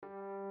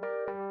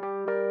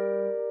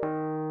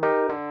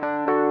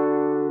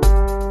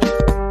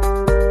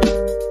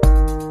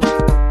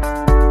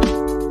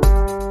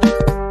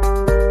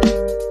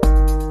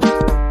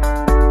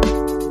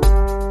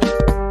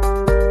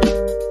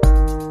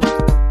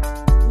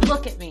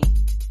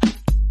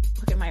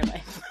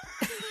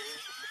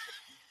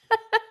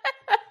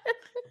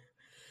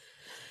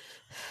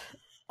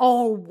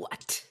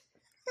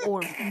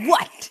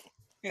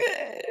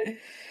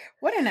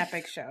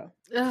epic show.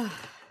 Ugh,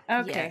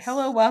 Okay. yes.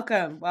 Hello.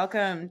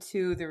 Welcome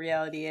to The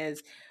Reality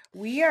Is.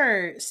 We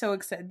are so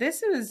excited.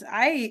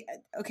 I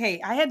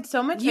had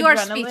so much You are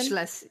adrenaline.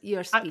 speechless.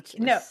 You're No,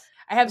 speechless.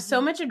 I have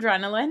so much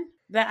adrenaline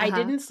that I Uh-huh.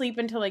 didn't sleep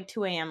until like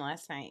 2 a.m.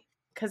 last night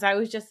because I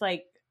was just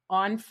like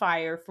on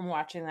fire from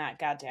watching that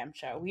goddamn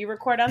show. We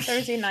record on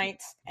Thursday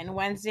nights, and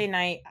Wednesday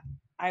night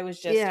I was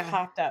just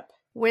hopped up.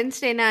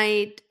 Wednesday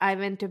night, I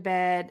went to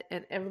bed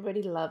and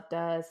everybody loved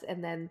us.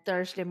 And then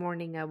Thursday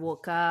morning, I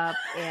woke up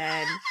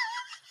and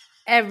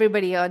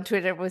everybody on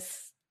Twitter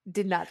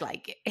did not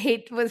like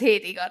it. Was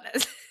hating on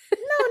us.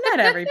 No, not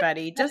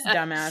everybody, just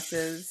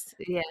dumbasses.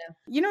 Yeah.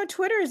 You know,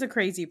 Twitter is a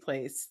crazy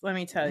place. Let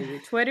me tell you,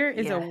 Twitter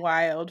is a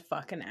wild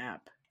fucking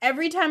app.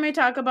 Every time I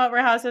talk about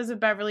Real Housewives of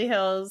Beverly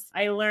Hills,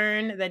 I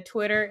learn that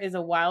Twitter is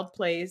a wild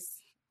place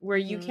where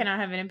you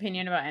cannot have an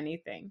opinion about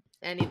anything.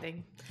 And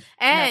Nothing.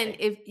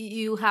 if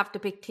you have to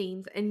pick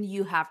teams and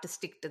you have to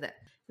stick to them,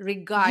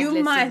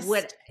 regardless of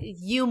what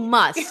you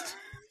must.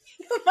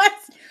 You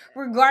must,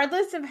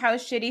 regardless of how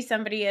shitty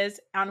somebody is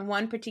on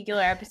one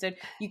particular episode,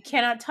 you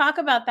cannot talk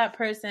about that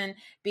person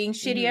being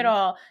shitty at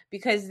all,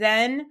 because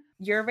then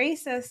you're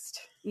racist.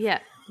 Yeah.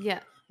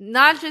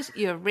 Not just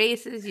you're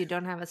racist, you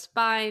don't have a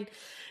spine.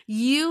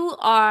 You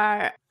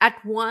are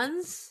at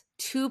once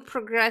too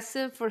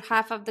progressive for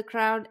half of the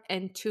crowd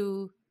and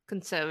too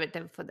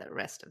conservative for the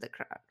rest of the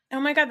crowd. Oh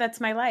my God, that's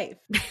my life.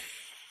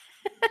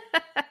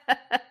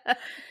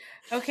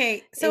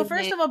 Okay, so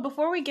first of all,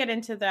 before we get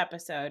into the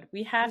episode,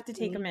 we have to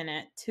take a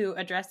minute to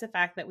address the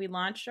fact that we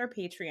launched our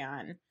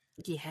Patreon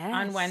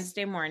on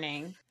Wednesday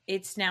morning.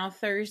 It's now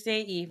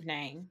Thursday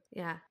evening.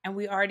 Yeah. And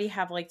we already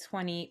have like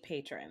 20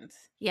 patrons.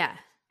 Yeah.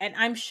 And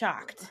I'm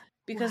shocked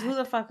because who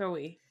the fuck are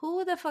we?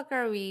 Who the fuck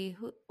are we?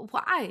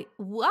 Why?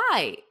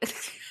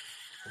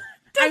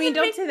 I mean,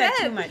 don't say that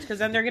too much because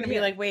then they're going to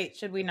be like, wait,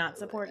 should we not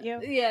support you?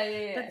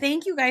 Yeah. But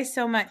thank you guys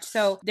so much.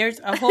 So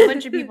there's a whole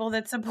bunch of people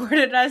that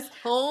supported us.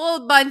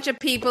 Whole bunch of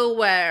people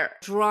were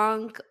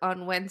drunk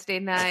on Wednesday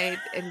night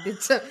and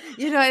did so,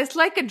 it's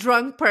like a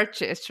drunk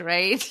purchase,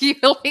 right? You're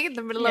like in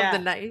the middle of the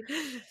night.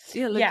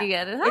 You're looking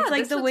at it. It's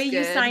like the way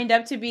you signed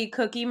up to be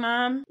Cookie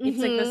Mom. It's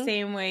like the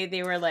same way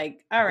they were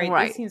like, all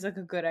right, this seems like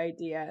a good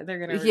idea. They're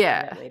going to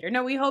regret it later.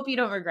 No, we hope you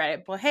don't regret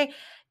it. But hey,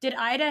 did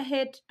Ida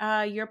hit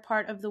your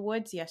part of the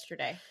woods yesterday?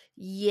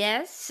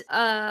 Yes.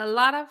 A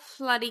lot of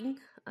flooding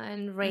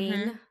and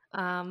rain.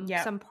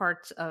 Some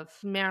parts of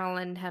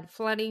Maryland had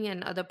flooding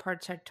and other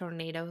parts had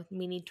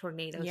mini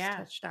tornadoes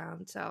touched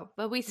down.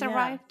 But we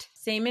survived.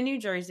 Same in New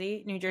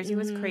Jersey. New Jersey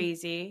was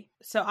crazy.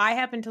 So I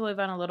happen to live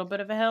on a little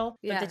bit of a hill,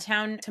 but the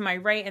town to my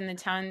right and the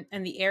town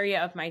and the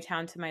area of my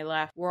town to my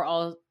left were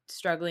all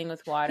struggling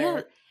with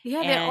water.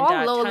 Yeah, they're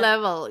all low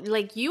level.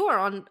 Like you are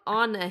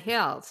on a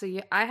hill, so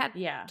I had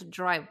to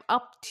drive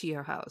up to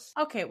your house.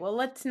 Okay, well,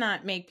 let's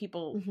not make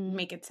people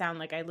make it sound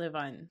like I live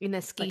on in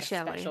a ski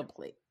chalet. Special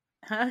place.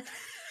 Huh?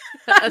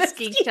 A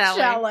ski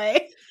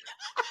chalet.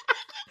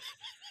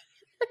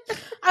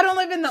 I don't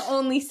live in the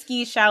only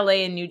ski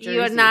chalet in New Jersey.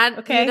 You're not.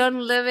 Okay? You don't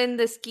live in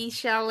the ski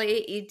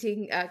chalet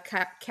eating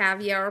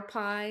caviar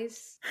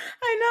pies.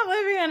 I'm not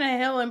living on a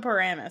hill in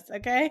Paramus.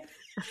 Okay.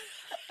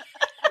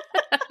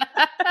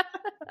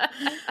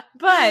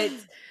 But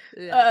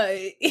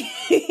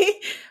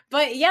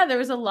but yeah, there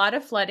was a lot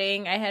of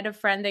flooding. I had a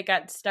friend that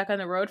got stuck on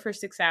the road for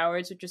 6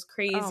 hours, which was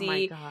crazy. Oh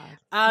my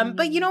God.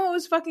 But you know what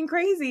was fucking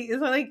crazy is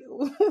I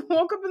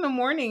woke up in the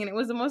morning and it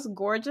was the most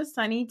gorgeous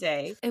sunny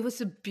day. It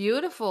was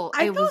beautiful.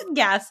 I felt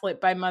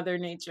gaslit by Mother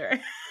Nature.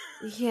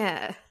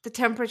 Yeah, the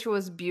temperature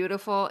was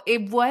beautiful.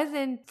 It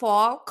wasn't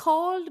fall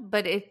cold,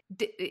 but it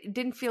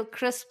didn't feel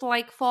crisp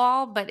like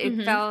fall, but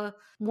it felt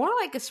more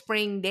like a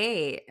spring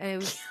day. It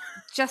was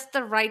just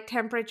the right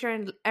temperature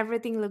and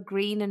everything looked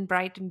green and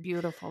bright and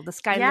beautiful. The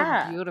sky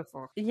looked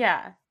beautiful.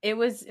 Yeah, it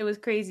was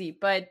crazy,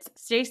 but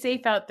stay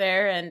safe out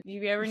there. And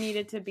if you ever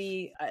needed to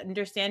be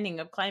understanding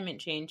of climate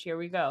change, here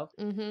we go.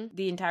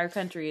 The entire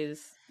country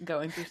is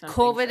going through something.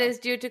 COVID is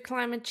due to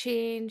climate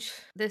change.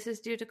 This is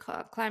due to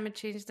climate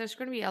change. There's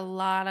going to be a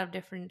lot of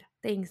different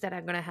things that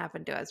are going to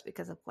happen to us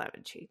because of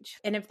climate change.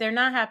 And if they're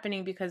not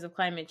happening because of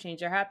climate change,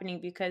 they're happening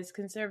because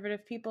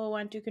conservative people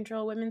want to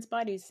control women's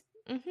bodies.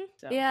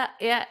 So. Yeah.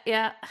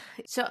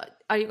 So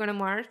are you going to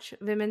march?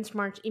 Women's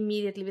March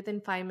immediately. Within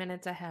 5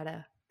 minutes, I had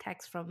a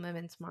text from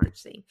Women's March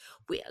saying,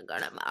 we are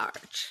going to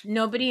march.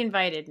 Nobody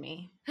invited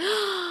me.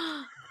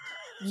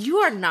 You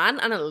are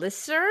not on a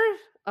listserv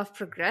of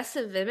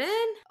progressive women?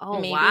 Oh,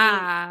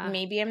 wow.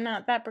 Maybe I'm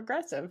not that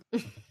progressive.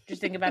 Just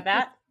think about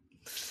that.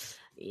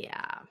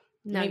 Yeah.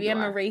 No, maybe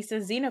I'm a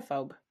racist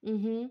xenophobe.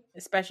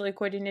 Especially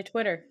according to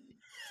Twitter.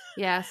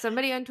 Yeah,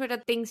 somebody on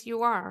Twitter thinks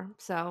you are,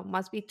 so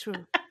must be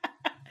true.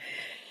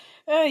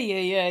 Oh,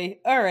 yeah.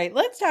 All right,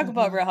 let's talk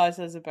about Real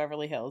Housewives of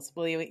Beverly Hills.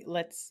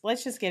 Let's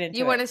just get into it.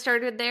 You want to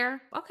start with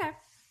there? Okay,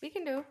 we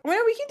can do.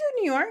 Well, we can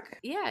do New York.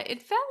 Yeah,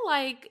 it felt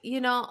like,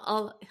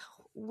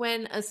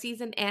 when a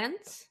season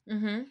ends,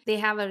 Mm-hmm. they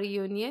have a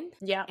reunion.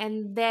 Yeah.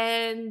 And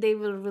then they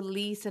will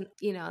release an,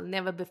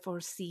 never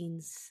before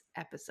scenes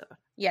episode.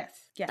 Yes.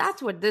 Yes.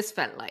 That's what this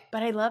felt like.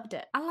 But I loved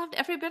it. I loved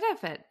every bit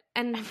of it.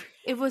 And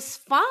it was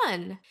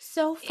fun.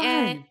 So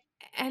fun.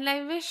 And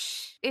I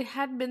wish it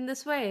had been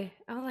this way.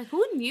 I was like,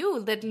 who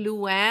knew that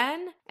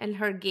Luann and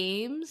her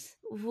games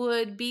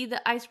would be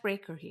the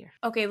icebreaker here?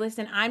 Okay,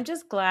 listen, I'm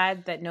just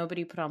glad that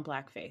nobody put on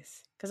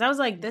blackface. Because I was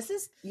like,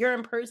 you're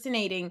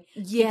impersonating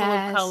people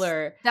of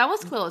color. That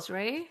was close,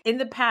 right? In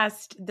the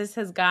past, this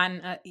has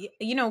gone,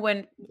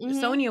 when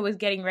Sonia was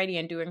getting ready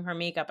and doing her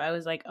makeup, I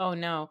was like, oh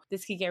no,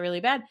 this could get really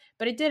bad.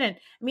 But it didn't.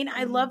 I mean,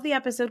 I love the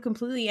episode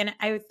completely. And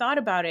I thought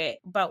about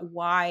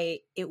why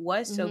it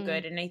was so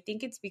good. And I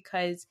think it's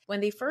because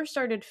when they first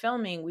started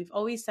filming, we've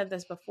always said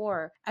this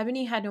before,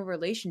 Ebony had no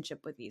relationship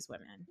with these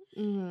women.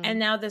 And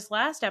now this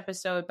last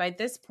episode, by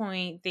this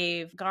point,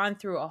 they've gone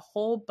through a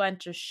whole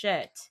bunch of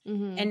shit.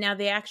 And now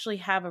they actually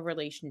have a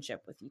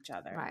relationship with each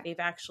other. Right. They've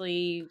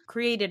actually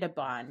created a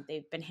bond.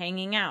 They've been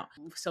hanging out.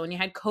 Sonia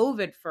had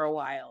COVID for a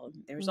while.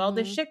 There's all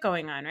this shit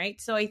going on, right?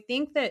 So I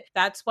think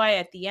that's why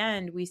at the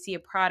end we see a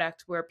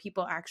product where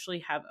people actually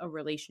have a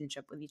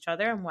relationship with each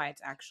other and why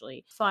it's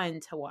actually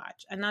fun to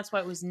watch. And that's why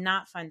it was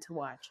not fun to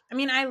watch. I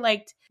mean, I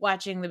liked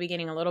watching the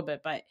beginning a little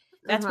bit, but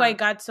that's why it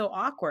got so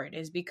awkward,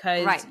 is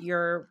because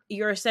you're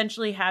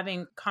essentially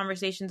having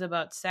conversations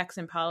about sex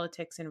and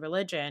politics and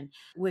religion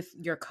with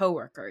your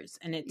coworkers,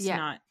 and it's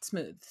not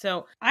smooth.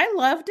 So I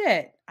loved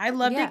it. I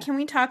loved it. Can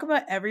we talk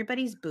about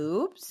everybody's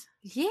boobs?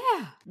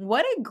 Yeah.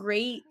 What a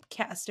great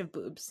cast of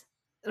boobs.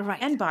 Right.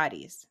 And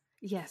bodies.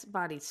 Yes,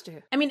 bodies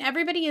too. I mean,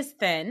 everybody is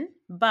thin,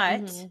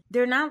 but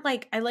they're not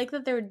like, I like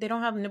that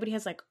nobody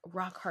has like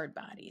rock hard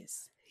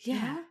bodies.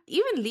 Yeah.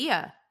 Even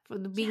Leah, for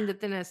being the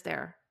thinnest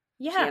there.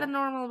 Yeah. She had a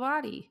normal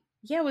body.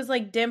 Yeah, it was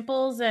like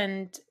dimples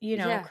and,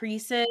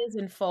 creases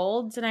and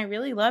folds, and I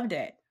really loved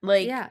it.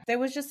 Like,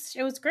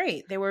 it was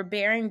great. They were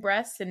bearing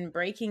breasts and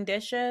breaking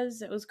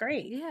dishes. It was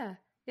great. Yeah.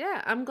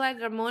 Yeah, I'm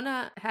glad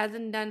Ramona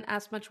hasn't done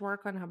as much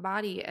work on her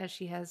body as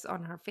she has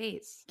on her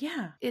face.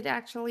 Yeah. It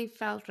actually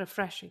felt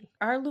refreshing.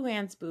 Are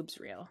Luann's boobs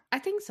real? I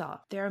think so.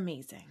 They're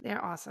amazing.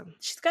 They're awesome.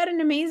 She's got an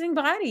amazing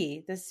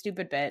body, this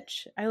stupid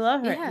bitch. I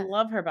love her. I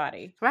love her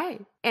body.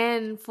 Right.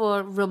 And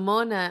for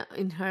Ramona,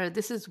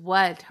 this is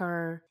what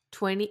her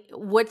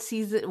what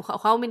season,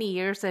 how many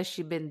years has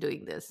she been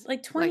doing this?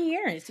 Like 20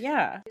 years,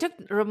 yeah. It took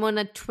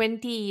Ramona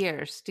 20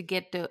 years to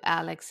get to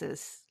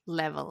Alex's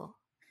level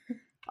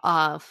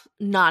of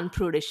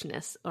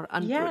non-prudishness or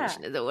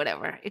unprudishness or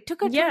whatever. It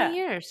took her 20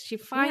 years. She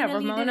finally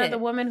Ramona, did it. The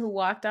woman who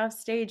walked off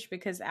stage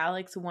because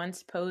Alex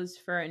once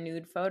posed for a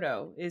nude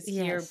photo, is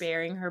here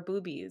bearing her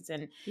boobies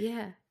and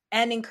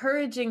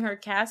encouraging her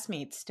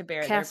castmates to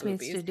bear their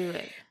boobies. To do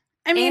it.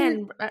 I mean,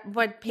 and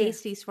bought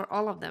pasties for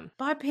all of them.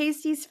 Bought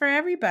pasties for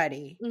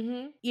everybody.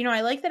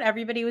 I like that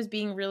everybody was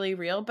being really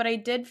real, but I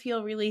did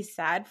feel really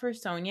sad for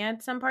Sonia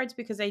at some parts,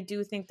 because I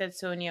do think that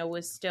Sonia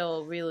was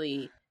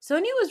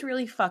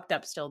really fucked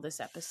up still this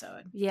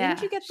episode. Yeah.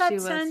 Didn't you get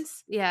that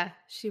sense? Yeah,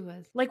 she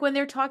was. Like when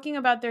they're talking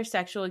about their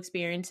sexual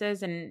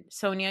experiences and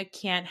Sonia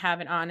can't have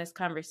an honest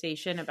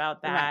conversation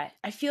about that. Right.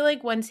 I feel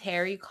like once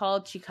Harry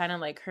called, she kind of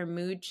like her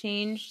mood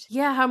changed.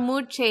 Yeah, her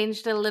mood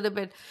changed a little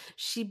bit.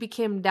 She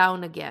became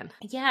down again.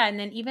 Yeah, and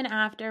then even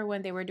after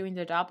when they were doing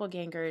the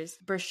doppelgangers,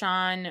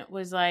 Bershawn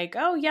was like,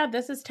 oh yeah,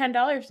 this is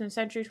 $10 from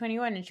Century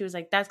 21. And she was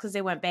like, that's because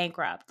they went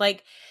bankrupt.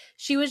 Like,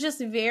 she was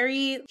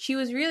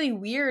really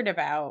weird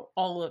about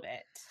all of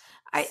it.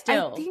 I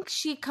think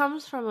she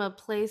comes from a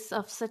place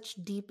of such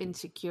deep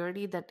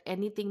insecurity that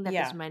anything that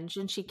is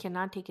mentioned, she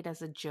cannot take it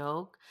as a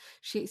joke.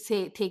 She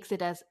takes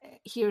it as,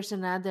 here's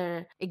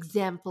another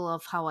example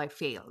of how I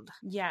failed.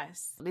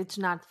 Yes. It's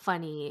not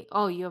funny.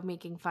 Oh, you're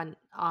making fun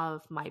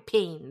of my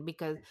pain,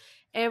 because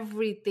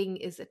everything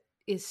is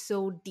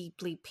so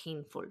deeply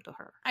painful to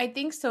her. I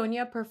think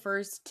Sonia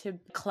prefers to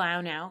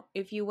clown out,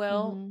 if you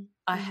will,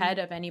 ahead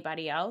of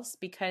anybody else,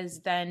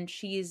 because then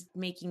she's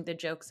making the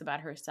jokes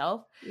about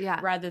herself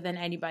rather than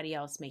anybody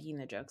else making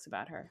the jokes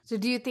about her. So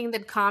do you think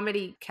that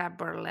comedy cap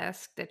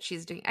burlesque that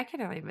she's doing, I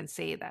cannot even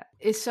say that,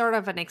 is sort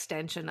of an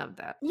extension of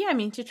that? Yeah, I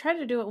mean, she tried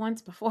to do it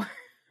once before.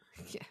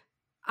 Yeah.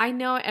 I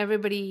know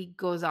everybody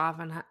goes off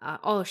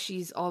and,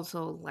 she's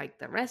also like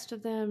the rest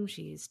of them.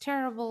 She's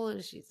terrible.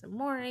 She's a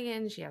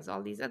Morgan. She has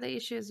all these other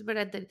issues. But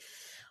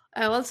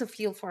I also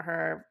feel for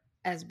her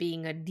as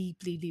being a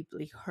deeply,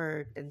 deeply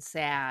hurt and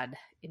sad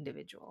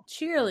individual.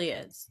 She really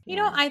is. You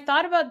know, I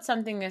thought about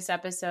something this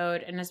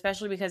episode, and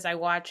especially because I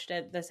watched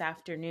it this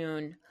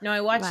afternoon. No,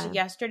 I watched it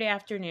yesterday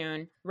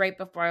afternoon, right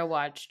before I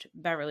watched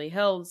Beverly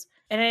Hills.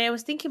 And I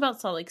was thinking about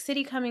Salt Lake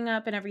City coming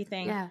up and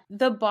everything. Yeah.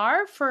 The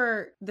bar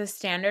for the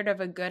standard of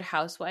a good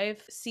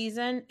housewife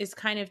season is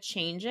kind of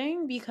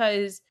changing,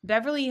 because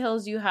Beverly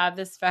Hills, you have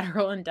this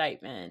federal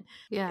indictment.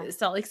 Yeah.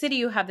 Salt Lake City,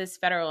 you have this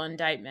federal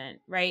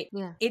indictment, right?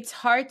 Yeah. It's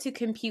hard to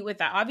compete with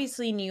that.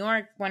 Obviously, New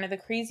York, one of the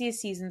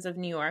craziest seasons of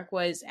New York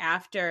was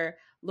after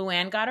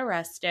Luann got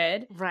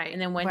arrested and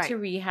then went to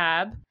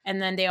rehab,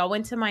 and then they all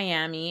went to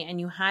Miami, and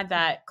you had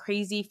that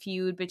crazy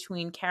feud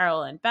between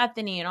Carol and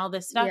Bethany and all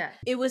this stuff. Yeah.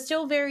 It was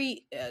still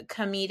very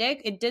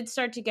comedic. It did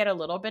start to get a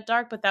little bit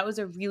dark, but that was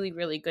a really,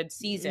 really good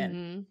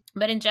season.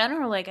 But in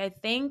general, like, I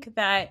think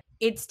that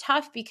it's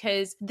tough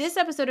because this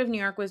episode of New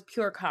York was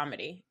pure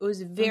comedy. It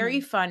was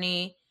very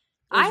funny.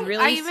 It was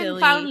really I even silly.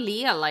 found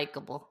Leah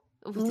likable.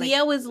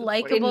 Leah was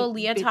likable.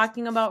 Leah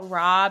talking about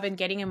Rob and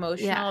getting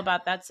emotional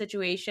about that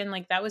situation.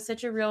 Like, that was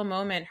such a real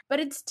moment. But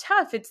it's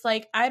tough. It's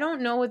like, I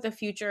don't know what the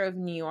future of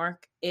New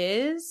York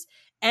is.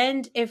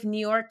 And if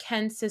New York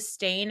can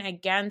sustain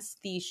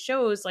against these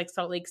shows like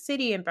Salt Lake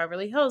City and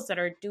Beverly Hills that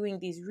are doing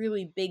these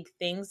really big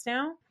things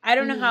now, I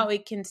don't know how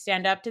it can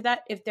stand up to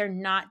that if they're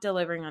not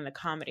delivering on the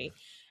comedy.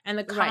 And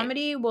the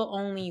comedy will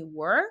only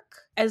work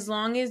as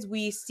long as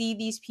we see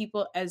these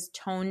people as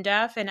tone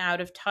deaf and out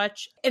of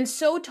touch, and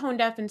so tone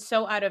deaf and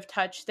so out of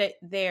touch that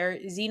their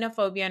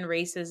xenophobia and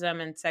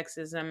racism and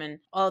sexism and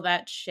all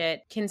that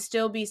shit can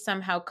still be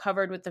somehow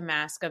covered with the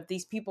mask of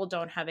these people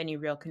don't have any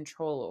real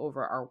control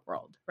over our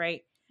world,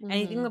 right? And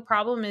I think the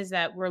problem is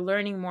that we're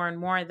learning more and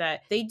more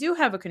that they do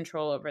have a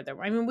control over them.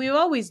 I mean, we've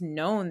always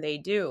known they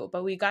do,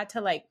 but we got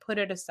to like put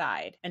it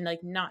aside and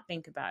like not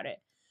think about it.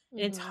 And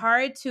it's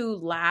hard to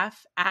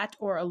laugh at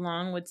or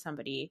along with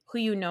somebody who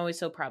you know is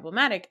so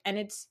problematic. And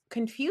it's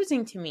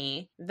confusing to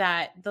me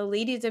that the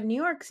ladies of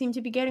New York seem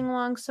to be getting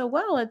along so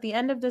well at the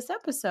end of this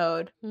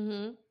episode.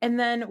 And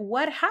then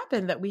what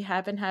happened that we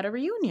haven't had a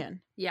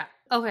reunion? Yeah.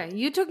 Okay.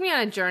 You took me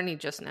on a journey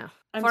just now.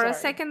 For a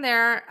second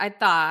there, I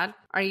thought,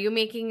 are you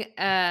making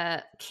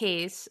a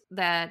case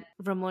that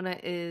Ramona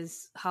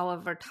is,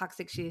 however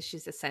toxic she is,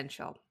 she's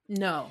essential?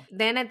 No.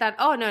 Then I thought,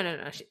 oh,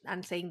 no.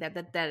 I'm saying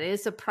that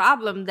is a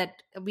problem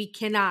that we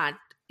cannot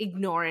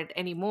ignore it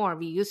anymore.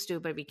 We used to,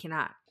 but we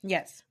cannot.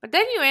 Yes. But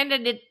then you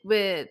ended it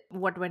with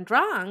what went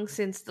wrong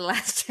since the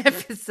last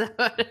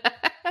episode.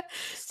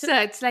 So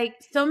it's like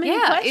so many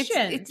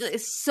questions.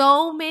 It's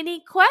so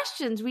many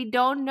questions. We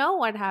don't know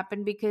what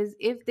happened, because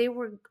if they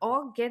were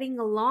all getting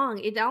along,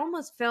 it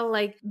almost felt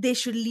like they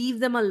should leave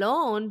them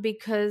alone,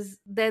 because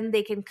then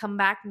they can come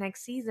back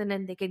next season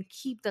and they can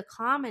keep the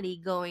comedy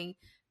going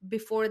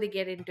before they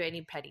get into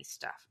any petty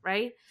stuff,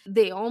 right?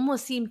 They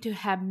almost seem to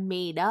have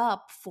made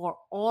up for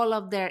all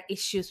of their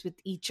issues with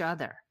each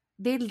other.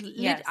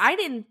 I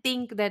didn't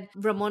think that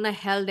Ramona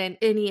held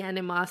any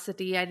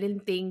animosity. I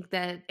didn't think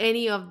that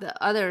any of the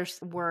others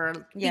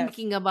were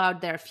thinking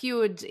about their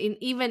feuds.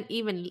 Even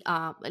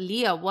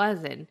Leah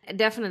wasn't.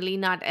 Definitely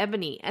not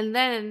Ebony. And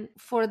then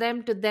for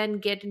them to then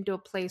get into a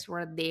place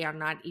where they are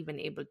not even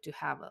able to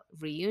have a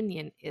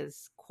reunion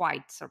is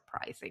quite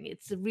surprising.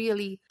 It's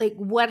really like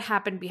what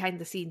happened behind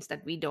the scenes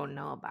that we don't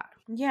know about.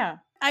 Yeah.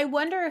 I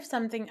wonder if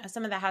some of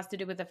that has to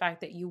do with the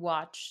fact that you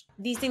watch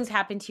these things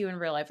happen to you in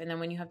real life, and then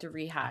when you have to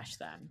rehash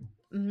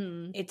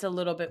them, it's a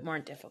little bit more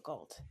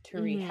difficult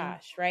to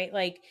rehash, right?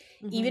 Like,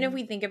 even if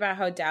we think about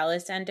how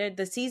Dallas ended,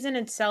 the season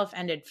itself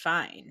ended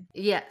fine.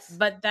 Yes.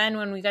 But then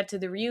when we got to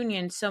the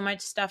reunion, so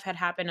much stuff had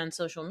happened on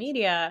social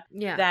media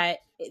that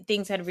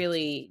things had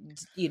really,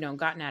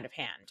 gotten out of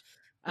hand.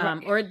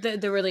 Or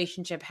the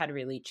relationship had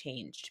really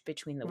changed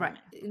between the women.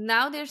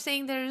 Now they're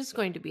saying there is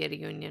going to be a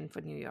reunion for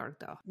New York,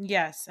 though.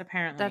 Yes,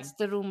 apparently. That's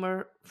the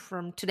rumor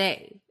from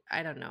today.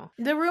 I don't know.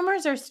 The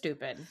rumors are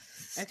stupid.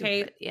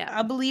 Okay? Yeah.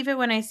 I'll believe it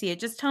when I see it.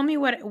 Just tell me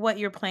what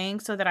you're playing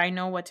so that I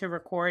know what to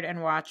record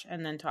and watch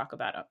and then talk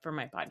about it for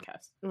my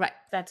podcast. Right.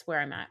 That's where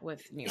I'm at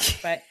with New York.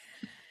 But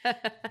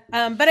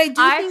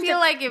I feel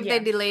like if they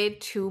delay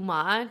too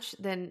much,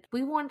 then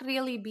we won't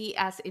really be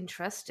as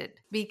interested,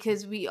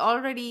 because we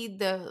already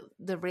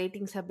the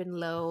ratings have been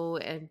low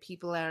and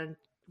people aren't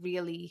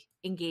really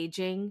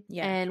engaging.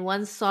 And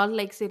once Salt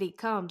Lake City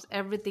comes,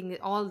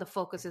 all the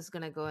focus is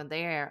going to go in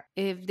there.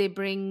 If they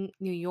bring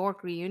New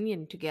York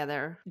reunion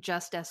together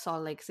just as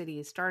Salt Lake City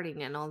is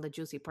starting and all the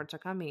juicy parts are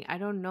coming, I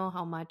don't know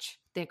how much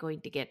they're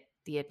going to get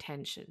the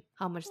attention,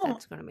 how much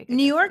that's going to make a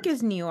New York difference.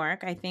 is New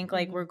York, I think,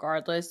 like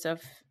regardless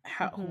of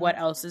what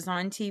else is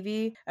on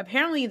TV.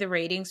 Apparently the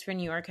ratings for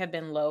New York have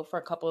been low for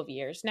a couple of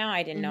years now.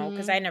 I didn't know,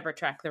 because I never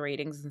track the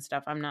ratings and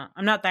stuff. I'm not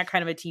that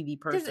kind of a TV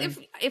person.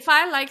 If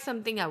I like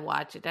something, I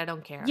watch it. I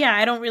don't care. Yeah,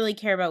 I don't really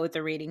care about what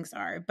the ratings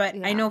are. But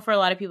I know for a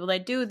lot of people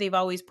that do, they've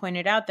always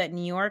pointed out that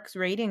New York's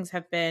ratings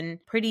have been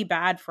pretty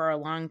bad for a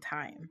long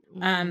time.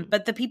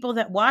 But the people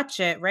that watch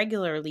it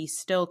regularly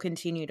still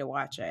continue to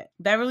watch it.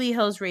 Beverly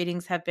Hills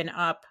ratings have been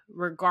up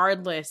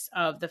regardless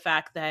of the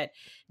fact that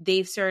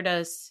they've served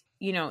us,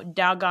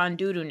 doggone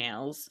Doodoo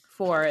nails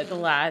for the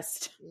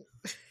last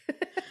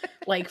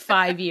like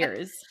 5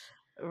 years.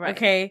 Right.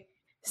 Okay.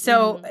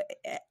 So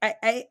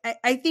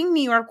I think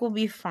New York will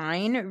be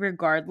fine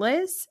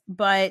regardless,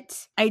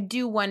 but I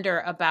do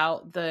wonder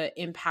about the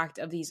impact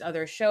of these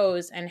other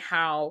shows and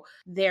how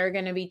they're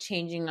going to be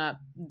changing up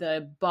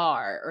the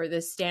bar or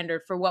the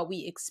standard for what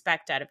we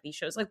expect out of these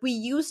shows. Like, we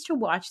used to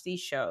watch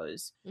these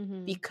shows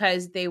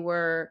because they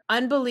were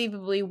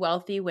unbelievably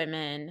wealthy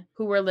women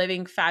who were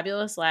living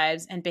fabulous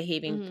lives and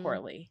behaving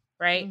poorly,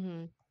 right?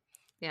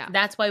 Yeah.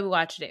 That's why we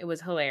watched it. It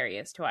was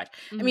hilarious to watch.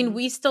 I mean,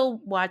 we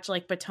still watch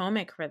like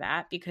Potomac for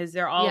that because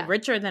they're all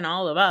richer than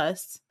all of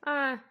us.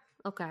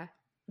 Okay.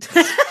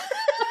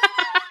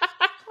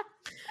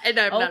 I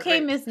know I'm not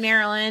rich. Miss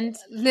Maryland.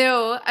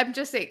 No, I'm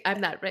just saying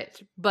I'm not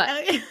rich, but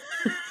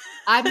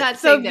I'm not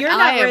so saying that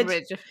I am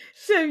rich.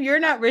 So you're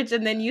not rich,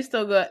 and then you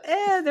still go,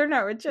 they're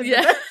not rich.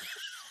 They're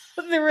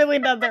really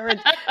not that rich.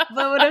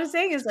 But what I'm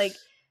saying is, like,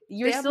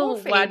 you're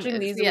still watching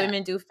these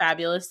women do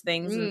fabulous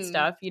things and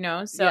stuff, you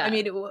know? So, I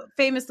mean,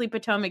 famously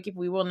Potomac, if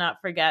we will not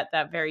forget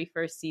that very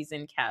first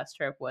season cast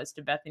trip was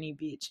to Bethany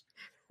Beach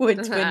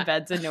with twin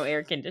beds and no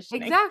air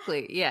conditioning.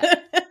 Exactly, yeah.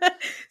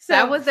 So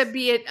that was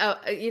Airbnb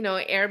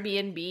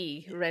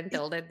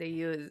rental that they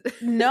used.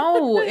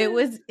 No, it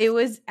was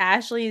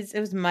Ashley's. It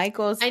was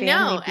Michael's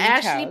family beach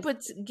Ashley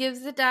house.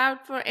 gives it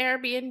out for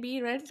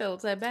Airbnb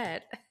rentals, I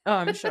bet. Oh,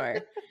 I'm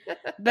sure.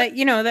 But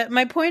that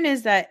my point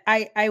is that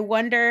I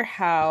wonder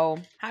how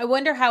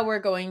we're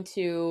going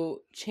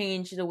to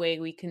change the way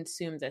we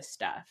consume this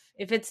stuff.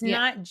 If it's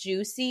not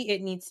juicy,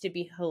 it needs to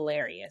be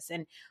hilarious.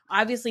 And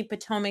obviously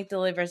Potomac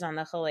delivers on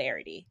the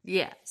hilarity.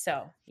 Yeah.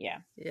 So,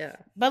 yeah. Yeah.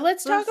 But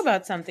let's talk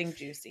about something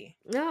juicy.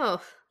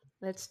 No,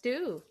 let's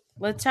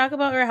talk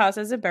about Real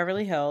Housewives of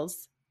Beverly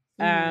Hills.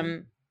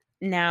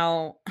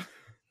 Now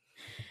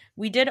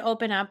we did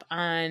open up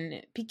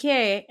on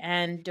PK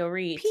and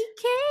Dorit.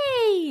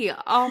 PK!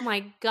 Oh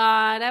my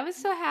God. I was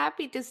so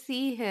happy to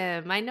see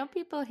him. I know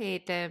people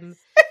hate him.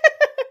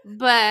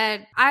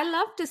 But I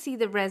love to see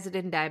the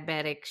resident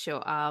diabetic show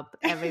up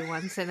every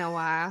once in a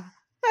while.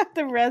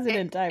 The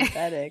resident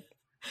diabetic.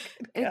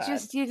 It's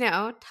just,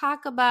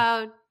 talk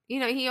about,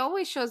 he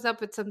always shows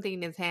up with something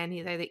in his hand.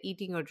 He's either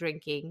eating or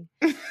drinking.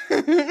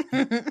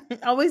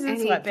 Always in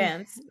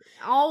sweatpants.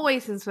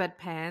 Always in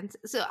sweatpants.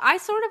 So I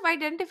sort of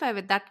identify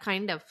with that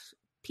kind of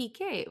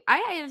PK.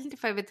 I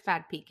identify with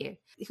fat PK,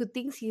 who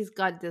thinks he's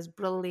got this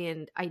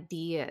brilliant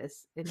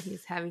ideas and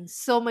he's having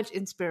so much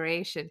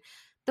inspiration.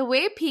 The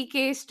way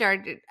PK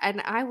started, and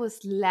I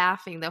was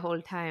laughing the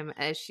whole time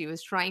as she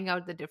was trying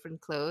out the different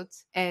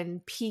clothes,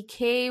 and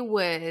PK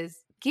was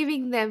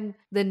giving them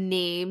the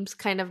names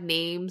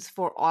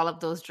for all of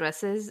those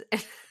dresses.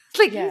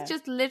 He's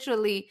just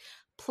literally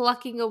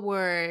plucking a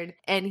word,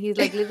 and he's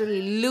like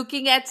literally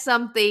looking at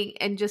something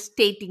and just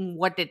stating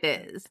what it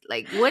is.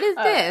 Like, what is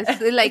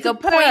this? Like a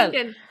point,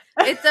 and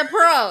it's a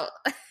pearl.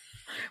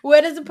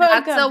 Where does a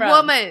pearl come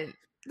from?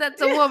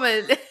 That's a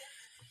woman.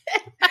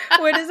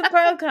 Where does a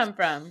pearl come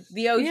from?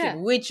 The ocean. Yeah.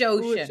 Which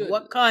ocean?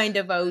 What kind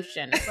of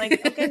ocean? It's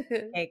like, okay,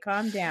 hey,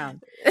 calm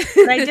down.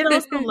 But I did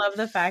also love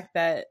the fact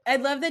that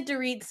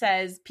Dorit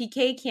says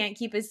PK can't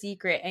keep a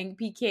secret, and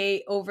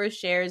PK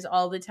overshares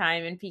all the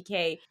time, and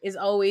PK is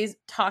always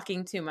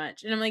talking too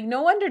much. And I'm like,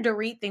 no wonder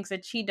Dorit thinks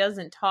that she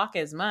doesn't talk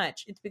as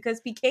much. It's because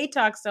PK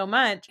talks so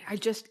much.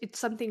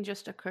 Something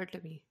just occurred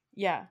to me.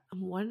 Yeah.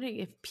 I'm wondering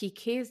if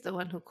PK is the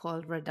one who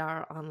called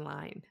Radar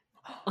online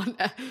on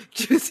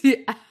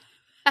Juicy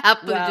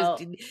Apple.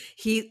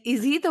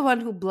 Is he the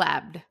one who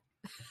blabbed?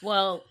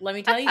 Well, let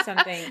me tell you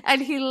something.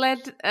 And he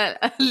let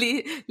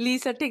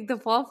Lisa take the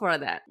fall for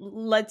that.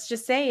 Let's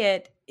just say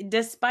it.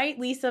 Despite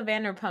Lisa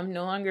Vanderpump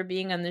no longer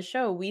being on the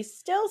show, we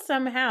still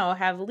somehow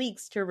have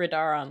leaks to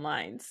Radar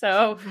Online.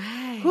 So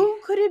who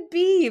could it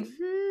be?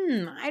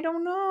 I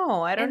don't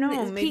know.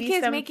 Maybe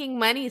PK's making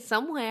money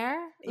somewhere.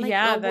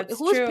 That's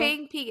who's true.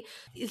 Paying PK?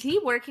 Is he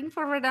working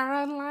for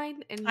Radar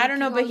Online? I don't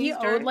know, but he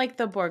owed like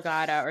the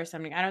Borgata or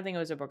something. I don't think it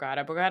was a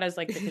Borgata. Borgata is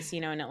like the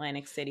casino in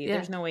Atlantic City.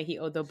 There's no way he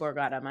owed the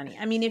Borgata money.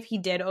 I mean, if he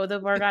did owe the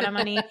Borgata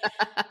money,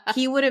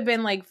 he would have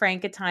been like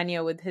Frank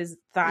Catania with his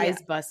thighs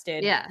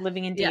busted,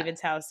 living in David's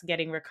house,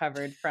 getting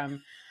recovered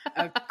from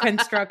a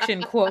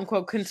construction, quote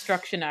unquote,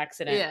 construction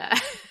accident.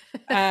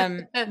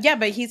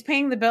 But he's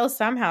paying the bills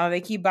somehow.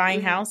 They keep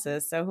buying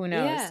houses, so who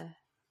knows? Yeah.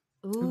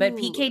 Ooh, but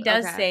PK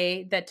does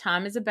say that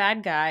Tom is a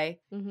bad guy.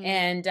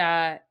 And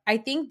I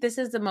think this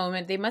is the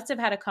moment they must have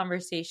had a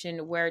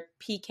conversation where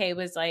PK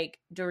was like,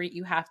 Dorit,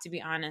 you have to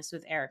be honest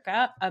with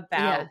Erica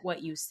about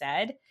what you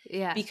said.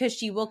 Yeah. Because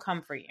she will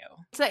come for you.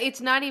 So it's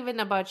not even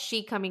about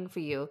she coming for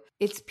you.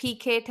 It's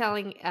PK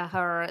telling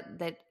her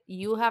that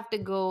you have to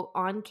go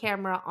on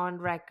camera, on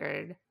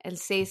record, and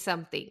say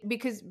something.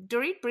 Because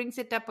Dorit brings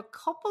it up a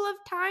couple of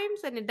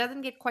times and it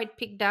doesn't get quite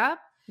picked up.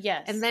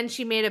 Yes. And then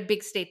she made a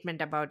big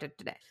statement about it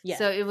today. Yes.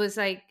 So it was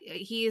like,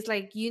 he is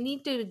like, you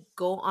need to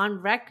go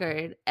on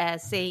record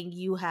as saying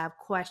you have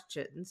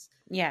questions.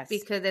 Yes.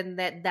 Because then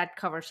that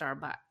covers our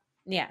butt.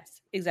 Yes,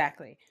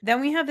 exactly.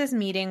 Then we have this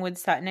meeting with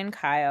Sutton and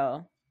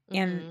Kyle.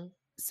 And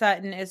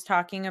Sutton is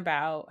talking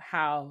about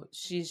how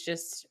she's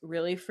just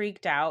really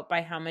freaked out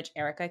by how much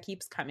Erica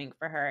keeps coming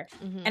for her.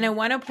 And I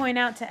want to point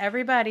out to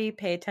everybody,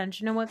 pay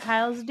attention to what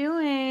Kyle's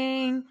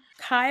doing.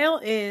 Kyle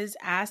is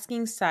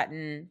asking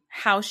Sutton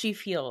how she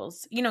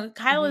feels.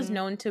 Kyle is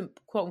known to,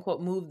 quote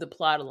unquote, move the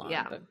plot along.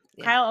 Yeah. But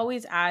Kyle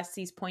always asks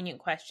these poignant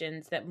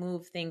questions that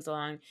move things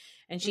along.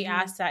 And she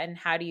asked Sutton,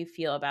 how do you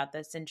feel about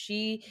this? And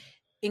she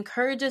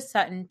encourages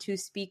Sutton to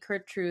speak her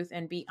truth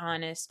and be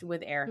honest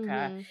with Erica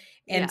and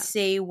Yeah.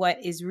 say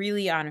what is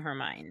really on her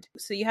mind.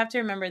 So you have to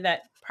remember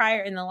that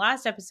prior in the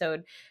last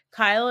episode,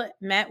 Kyle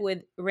met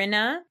with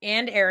Rinna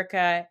and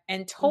Erica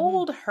and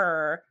told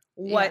her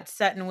what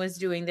Sutton was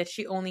doing, that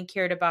she only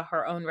cared about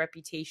her own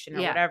reputation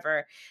or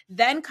whatever.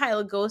 Then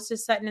Kyle goes to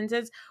Sutton and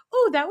says,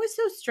 oh, that was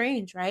so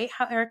strange, right?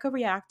 How Erica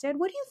reacted.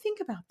 What do you think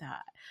about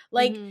that?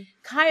 Like,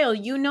 Kyle,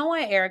 you know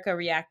why Erica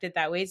reacted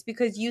that way. It's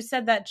because you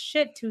said that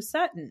shit to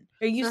Sutton,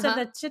 or you said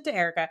that shit to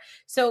Erica.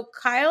 So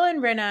Kyle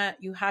and Rinna,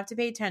 you have to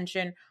pay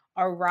attention,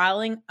 are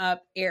riling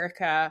up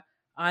Erica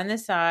on the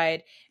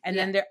side. And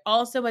then they're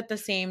also at the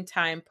same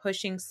time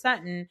pushing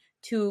Sutton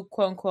to,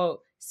 quote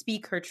unquote,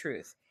 speak her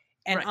truth.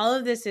 And all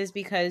of this is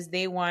because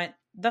they want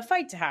the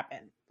fight to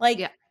happen.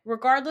 Like,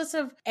 regardless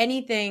of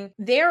anything,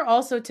 they're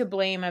also to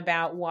blame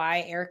about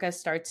why Erica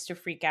starts to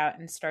freak out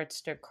and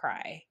starts to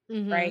cry.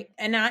 Right.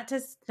 And not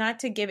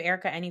to give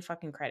Erica any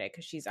fucking credit,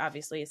 because she's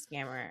obviously a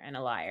scammer and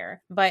a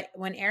liar. But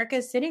when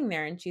Erica's sitting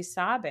there and she's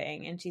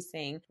sobbing and she's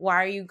saying, why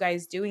are you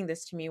guys doing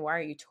this to me? Why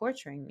are you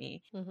torturing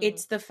me?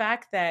 It's the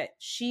fact that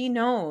she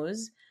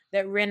knows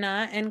that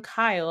Rinna and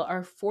Kyle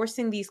are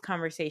forcing these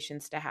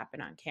conversations to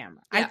happen on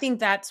camera. I think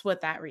that's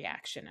what that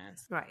reaction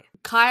is. Right.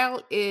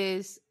 Kyle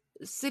is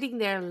sitting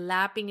there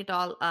lapping it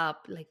all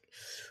up, like,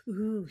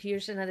 ooh,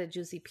 here's another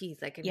juicy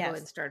piece. I can go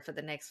and start for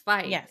the next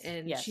fight.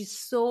 And she's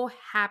so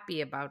happy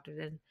about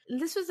it.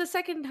 And this was the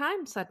second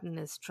time Sutton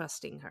is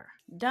trusting her.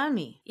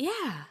 Dummy.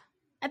 Yeah.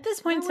 At this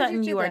point,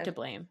 Sutton, you are to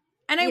blame.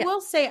 And I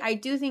will say, I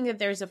do think that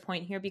there's a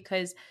point here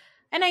because,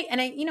 and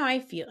I, you know, I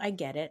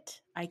get it.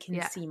 I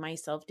can see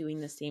myself doing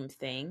the same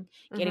thing,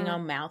 getting all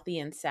mouthy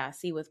and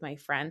sassy with my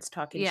friends,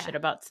 talking shit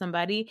about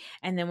somebody.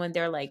 And then when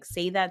they're like,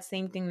 say that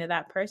same thing to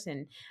that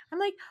person, I'm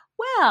like,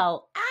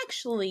 well,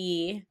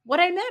 actually,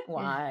 what I meant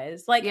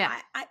was like,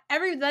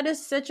 that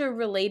is such a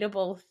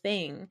relatable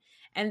thing.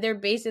 And they're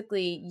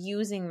basically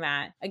using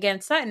that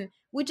against Sutton,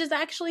 which is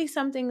actually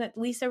something that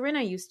Lisa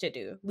Rinna used to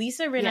do.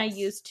 Lisa Rinna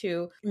used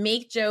to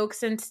make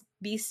jokes and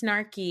be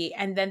snarky,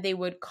 and then they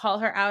would call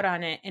her out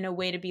on it in a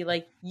way to be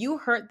like, you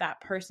hurt that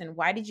person.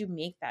 Why did you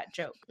make that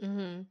joke?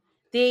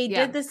 They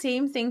did the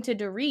same thing to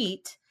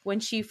Dorit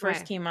when she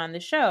first came on the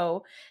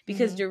show,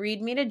 because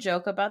Dorit made a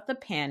joke about the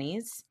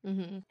panties,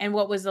 and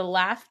what was a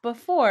laugh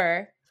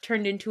before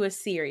turned into a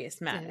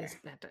serious matter.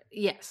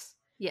 Yes.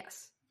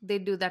 They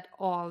do that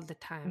all the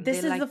time.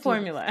 This is the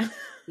formula.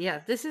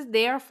 This is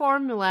their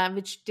formula,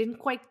 which didn't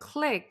quite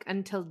click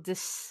until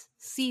this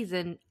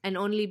season, and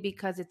only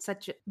because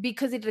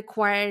because it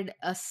required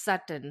a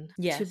Sutton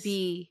to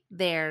be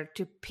there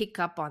to pick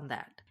up on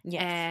that.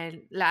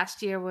 And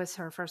last year was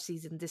her first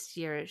season. This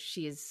year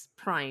she is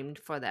primed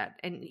for that.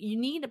 And you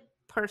need a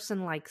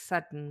person like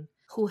Sutton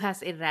who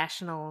has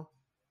irrational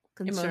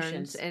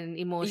concerns and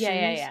emotions.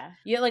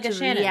 Yeah, like a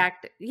Shannon.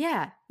 React.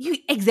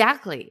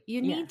 Exactly.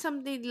 You need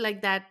something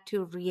like that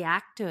to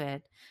react to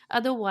it.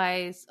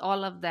 Otherwise,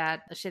 all of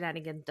that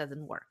shenanigans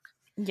doesn't work.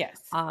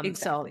 Yes,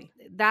 exactly.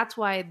 So that's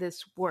why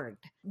this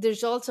worked.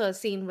 There's also a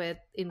scene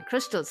in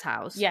Crystal's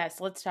house. Yes,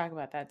 let's talk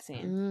about that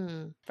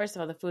scene. First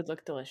of all, the food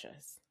looked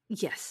delicious.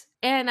 Yes.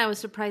 And I was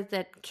surprised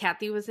that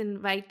Kathy was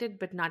invited,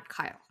 but not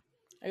Kyle.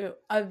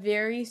 A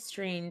very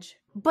strange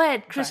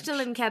But Crystal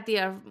and Kathy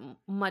are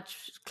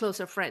much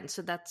closer friends,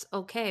 so that's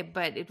okay.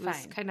 But it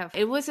was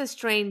it was a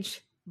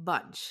strange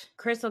bunch.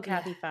 Crystal,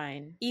 Kathy,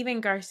 fine.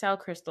 Even Garcelle,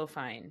 Crystal,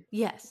 fine.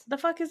 Yes. The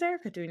fuck is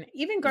Erica doing?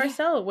 Even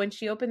Garcelle, when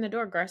she opened the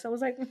door, Garcelle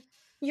was like,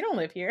 you don't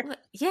live here.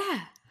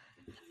 Yeah.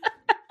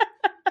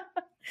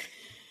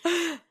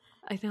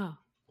 I know.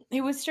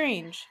 It was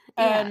strange.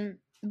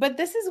 But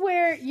this is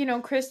where, you know,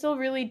 Crystal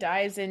really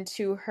dives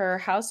into her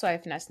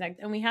housewife-ness.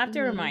 And we have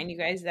to remind you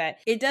guys that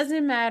it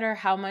doesn't matter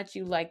how much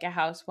you like a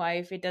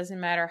housewife. It doesn't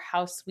matter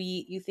how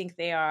sweet you think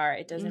they are.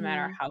 It doesn't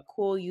matter how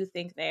cool you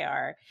think they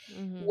are.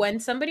 When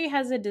somebody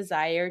has a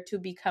desire to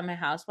become a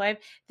housewife,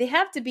 they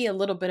have to be a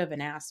little bit of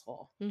an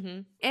asshole.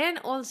 And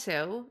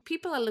also,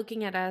 people are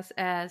looking at us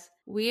as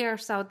we are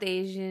South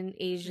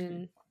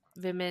Asian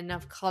women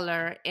of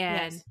color,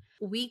 and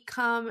we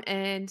come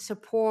and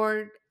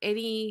support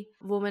any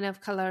woman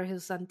of color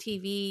who's on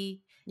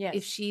TV.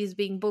 If she's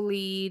being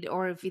bullied,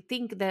 or if we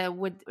think that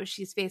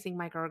she's facing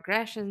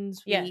microaggressions,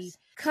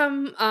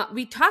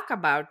 we talk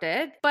about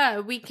it.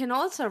 But we can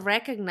also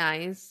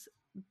recognize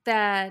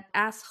that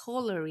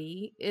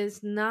assholery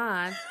is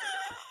not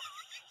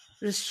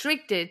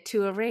restricted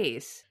to a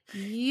race.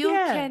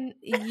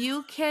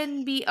 You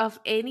can be of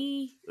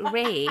any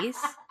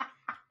race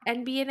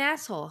and be an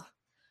asshole.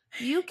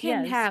 You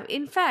can have,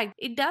 in fact,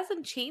 it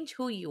doesn't change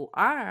who you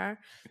are.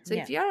 So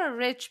if you're a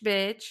rich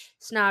bitch,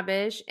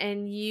 snobbish,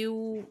 and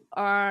you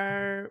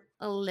are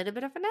a little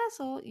bit of an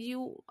asshole,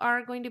 you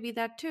are going to be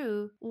that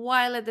too,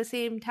 while at the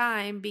same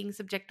time being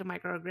subject to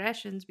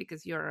microaggressions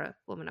because you're a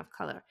woman of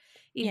color.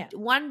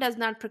 One does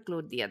not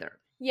preclude the other.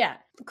 Yeah.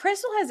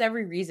 Crystal has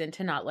every reason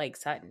to not like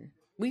Sutton.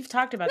 We've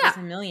talked about this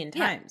a million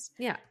times.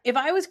 Yeah. If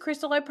I was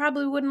Crystal, I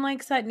probably wouldn't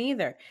like Sutton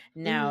either.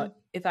 Now, Mm-hmm.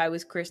 if I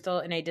was Crystal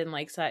and I didn't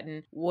like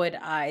Sutton, would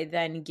I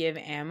then give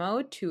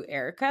ammo to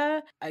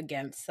Erica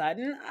against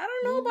Sutton? I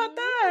don't know about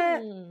that. I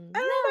don't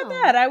know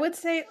about that. I would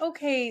say,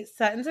 okay,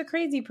 Sutton's a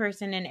crazy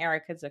person and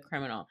Erica's a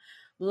criminal.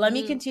 Let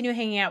me continue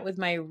hanging out with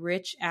my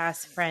rich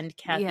ass friend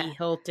Kathy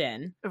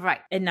Hilton.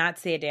 Right. And not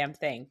say a damn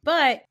thing.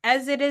 But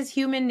as it is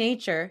human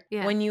nature,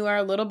 when you are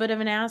a little bit of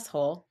an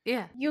asshole,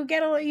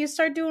 you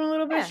start doing a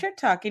little bit of shit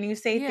talk and you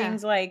say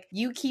things like,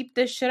 you keep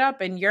this shit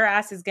up and your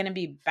ass is gonna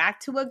be back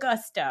to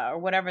Augusta or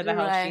whatever the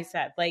hell she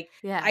said. Like,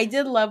 I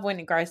did love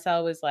when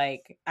Garcelle was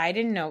like, I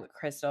didn't know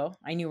Crystal.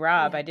 I knew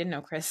Rob. I didn't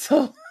know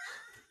Crystal.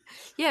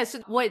 Yeah,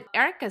 so what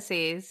Erica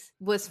says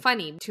was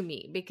funny to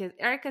me because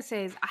Erica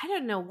says, I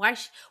don't know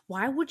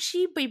why would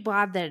she be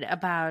bothered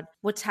about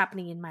what's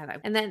happening in my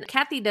life? And then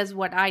Kathy does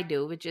what I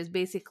do, which is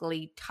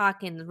basically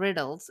talk in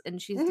riddles. And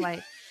she's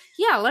like,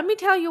 yeah, let me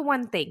tell you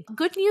one thing.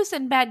 Good news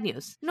and bad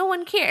news. No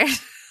one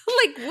cares.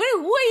 Like,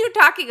 who are you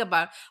talking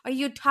about? Are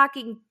you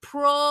talking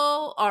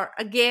pro or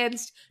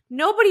against?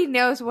 Nobody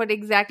knows what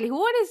is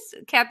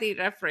Kathy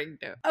referring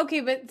to?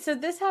 Okay, but so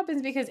this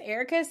happens because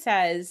Erica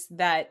says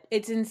that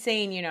it's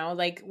insane, you know,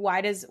 like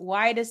why does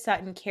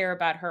Sutton care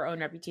about her own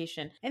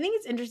reputation? I think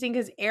it's interesting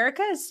because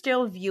Erica is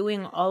still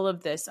viewing all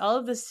of this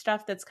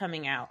stuff that's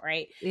coming out,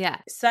 right? Yeah.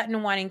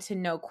 Sutton wanting to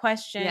know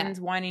questions,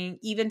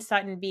 even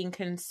Sutton being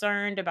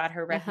concerned about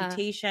her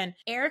reputation.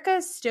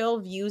 Erica still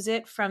views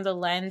it from the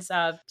lens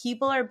of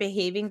people are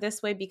behaving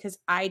this way because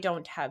I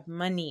don't have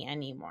money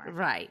anymore.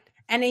 Right.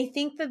 And I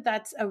think that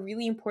that's a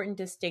really important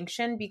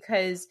distinction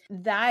because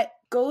that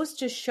goes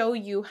to show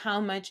you how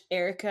much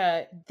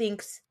Erica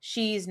thinks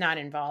she's not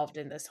involved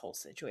in this whole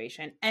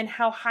situation and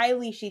how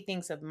highly she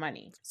thinks of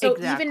money. So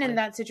even in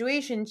that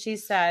situation, she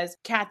says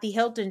Kathy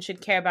Hilton should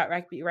care about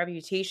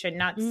reputation,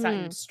 not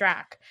Sutton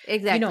Strack.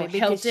 Exactly. You know,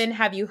 Hilton,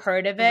 have you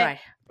heard of it? Right.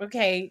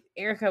 Okay,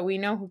 Erica, we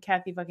know who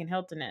Kathy fucking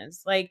Hilton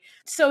is. Like,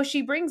 so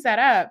she brings that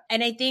up.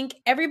 And I think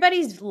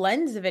everybody's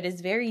lens of it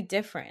is very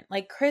different.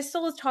 Like,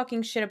 Crystal is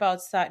talking shit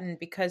about Sutton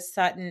because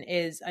Sutton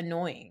is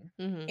annoying.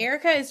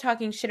 Erica is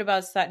talking shit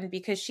about Sutton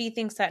because she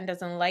thinks Sutton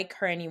doesn't like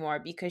her anymore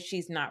because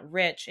she's not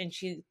rich and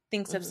she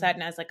thinks of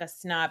Sutton as like a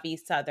snobby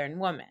Southern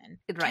woman.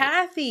 Right.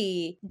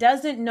 Kathy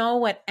doesn't know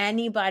what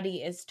anybody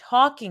is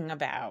talking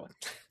about.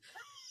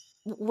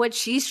 What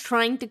she's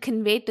trying to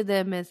convey to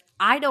them is,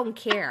 I don't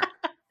care.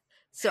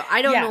 So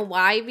I don't know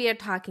why we are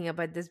talking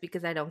about this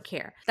because I don't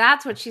care.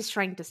 That's what she's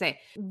trying to say.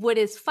 What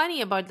is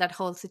funny about that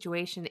whole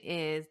situation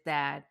is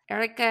that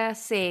Erica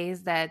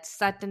says that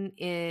Sutton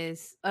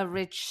is a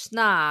rich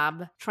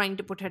snob trying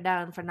to put her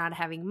down for not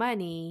having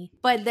money.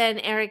 But then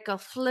Erica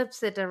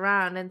flips it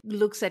around and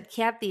looks at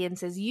Kathy and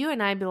says, you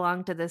and I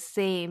belong to the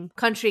same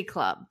country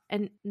club.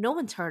 And no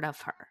one's heard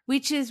of her,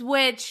 which is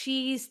what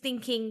she's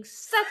thinking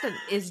Sutton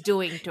is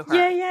doing to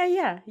her.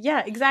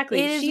 Yeah, exactly.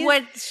 It is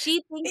what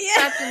she thinks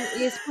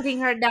Sutton is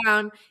putting her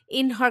down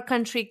in her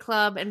country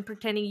club and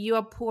pretending you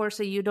are poor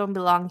so you don't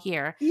belong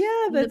here.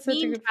 Yeah, that's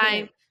such a good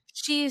point.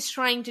 She is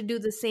trying to do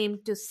the same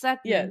to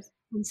Sutton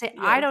and say,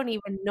 I don't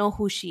even know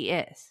who she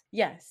is.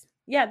 Yes.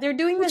 Yeah, they're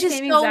doing the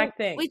same exact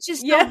thing. Which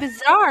is so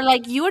bizarre.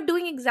 Like, you're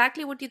doing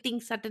exactly what you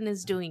think Sutton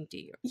is doing to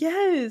you.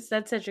 Yes,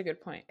 that's such a good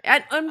point.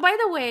 And by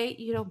the way,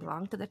 you don't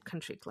belong to that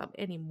country club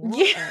anymore,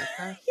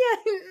 Erica.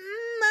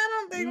 I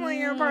don't think when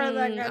you're part of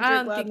that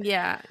country club.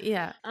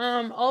 Yeah.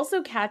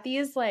 Also, Kathy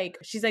is like,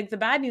 she's like, the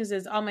bad news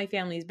is all my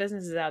family's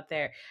businesses out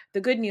there.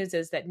 The good news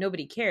is that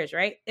nobody cares,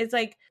 right? It's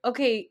like,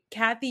 okay,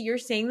 Kathy, you're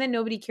saying that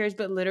nobody cares,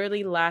 but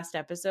literally last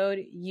episode,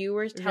 you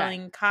were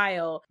telling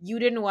Kyle you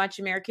didn't watch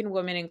American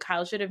Woman and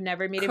Kyle should have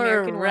never made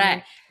American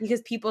Woman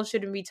because people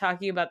shouldn't be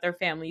talking about their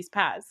family's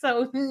past.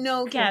 So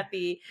no,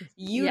 Kathy,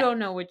 you don't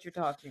know what you're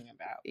talking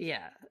about.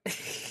 Yeah.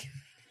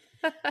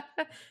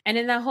 And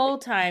in that whole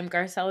time,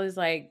 Garcelle is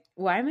like,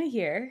 why am I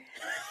here?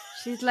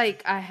 She's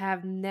like, I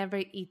have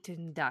never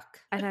eaten duck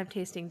and I'm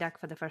tasting duck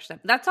for the first time.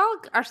 That's all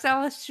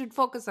Garcelle should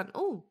focus on.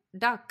 Oh,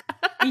 duck.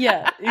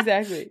 Yeah,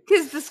 exactly.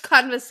 Because this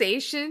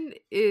conversation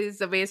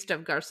is a waste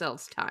of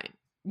Garcelle's time.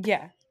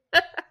 Yeah.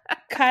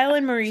 Kyle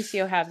and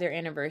Mauricio have their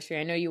anniversary.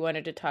 I know you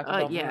wanted to talk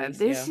about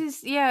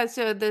Mauricio.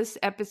 So this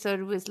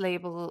episode was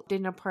labeled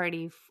Dinner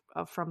Party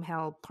from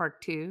Hell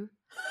Part 2.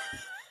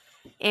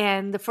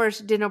 And the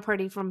first dinner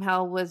party from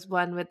hell was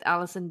one with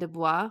Alison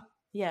Dubois.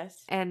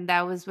 Yes. And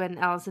that was when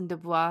Alison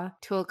Dubois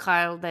told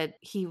Kyle that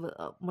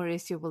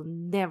Mauricio will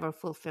never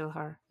fulfill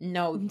her.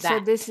 No,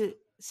 that.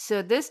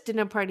 So this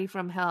dinner party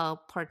from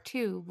hell part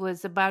 2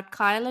 was about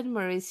Kyle and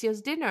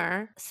Mauricio's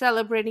dinner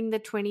celebrating the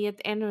 20th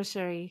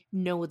anniversary.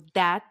 No,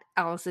 that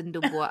Alison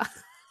Dubois.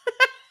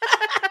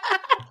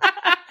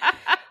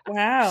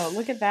 Wow,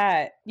 look at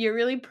that. You're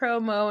really pro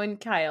Mo and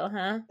Kyle,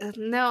 huh?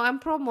 No, I'm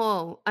pro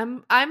Mo.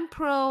 I'm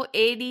pro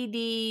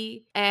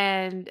ADD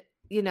and,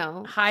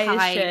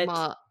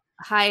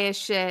 high as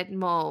shit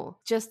Mo.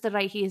 Just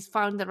he's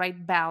found the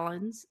right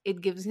balance. It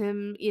gives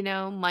him,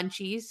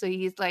 munchies. So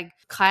he's like,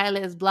 Kyle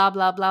is blah,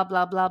 blah, blah,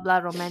 blah, blah, blah,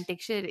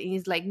 romantic shit. And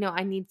he's like, no,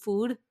 I need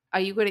food. are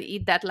you going to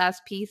eat that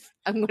last piece?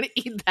 I'm going to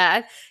eat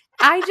that.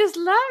 I just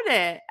loved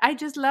it. I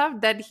just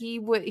loved that he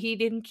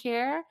didn't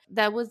care.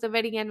 That was the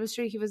wedding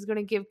anniversary he was going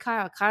to give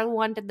Kyle. Kyle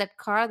wanted that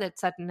car that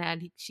Sutton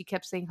had. She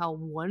kept saying how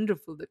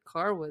wonderful the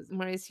car was.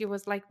 Mauricio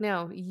was like,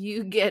 no,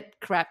 you get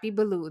crappy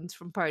balloons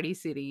from Party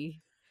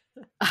City.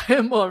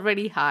 I'm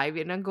already high.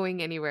 We're not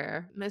going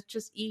anywhere. Let's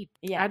just eat.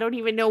 Yeah. I don't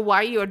even know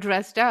why you're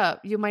dressed up.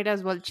 You might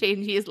as well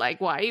change. He's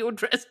like, why are you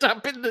dressed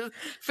up in this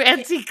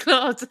fancy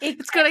clothes?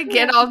 It's going to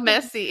get all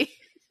messy.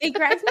 It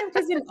cracks me up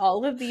because in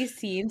all of these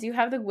scenes, you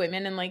have the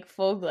women in like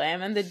full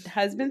glam, and the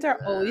husbands are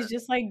always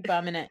just like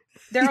bumming it.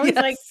 They're always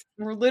like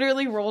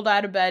literally rolled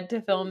out of bed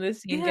to film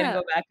this scene, gonna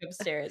go back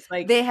upstairs.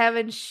 Like they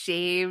haven't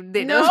shaved.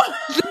 They no.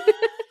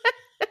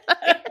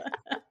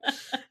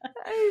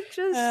 It's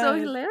just so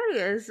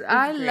hilarious.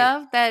 I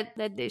love that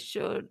they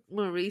showed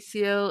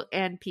Mauricio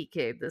and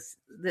PK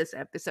this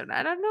episode.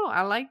 I don't know.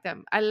 I like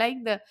them. I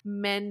like the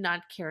men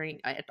not caring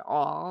at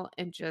all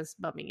and just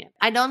bumming it.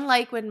 I don't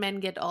like when men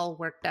get all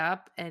worked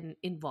up and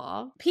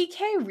involved. PK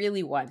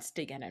really wants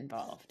to get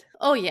involved.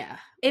 Oh yeah.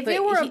 If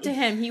it were up to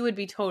him, he would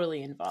be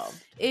totally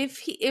involved.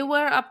 If it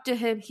were up to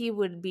him, he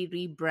would be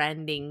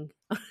rebranding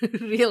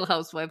Real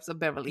Housewives of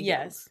Beverly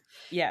Hills.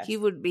 Yes. He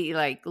would be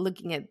like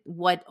looking at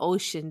what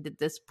ocean did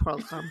this pearl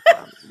come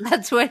from.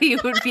 That's what he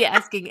would be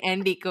asking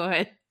Andy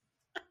Cohen.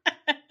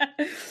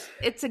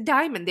 It's a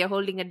diamond. They're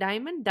holding a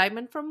diamond.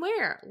 Diamond from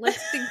where?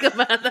 Let's think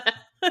about that.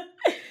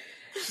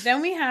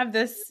 Then we have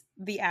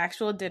the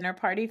actual dinner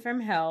party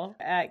from hell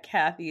at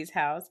Kathy's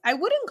house. I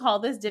wouldn't call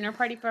this dinner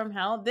party from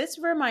hell. This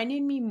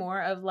reminded me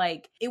more of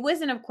like, it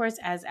wasn't of course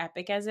as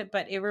epic as it,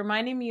 but it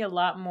reminded me a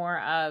lot more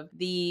of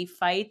the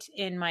fight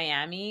in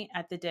Miami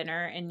at the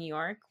dinner in New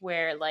York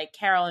where like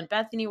Carol and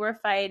Bethany were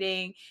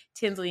fighting,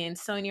 Tinsley and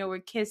Sonia were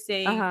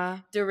kissing,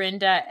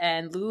 Dorinda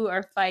and Lou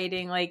are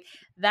fighting. Like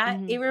that,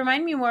 it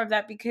reminded me more of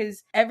that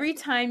because every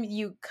time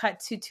you cut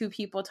to two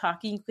people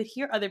talking, you could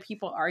hear other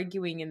people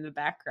arguing in the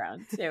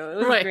background. So it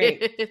was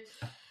great.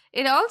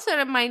 It also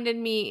reminded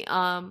me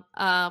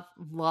of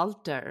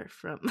Walter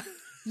from...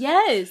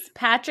 Yes,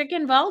 Patrick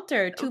and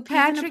Walter, two peas in a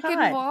pod. Patrick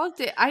and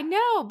Walter, I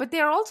know, but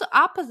they're also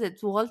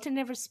opposites. Walter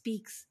never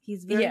speaks.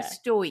 He's very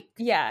stoic.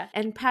 Yeah.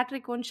 And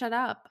Patrick won't shut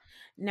up.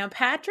 Now,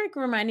 Patrick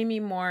reminded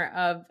me more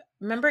of,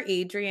 remember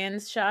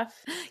Adrian's chef?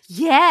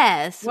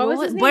 Yes. What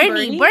was his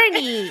name?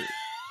 Bernie.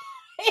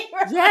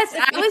 Yes,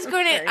 I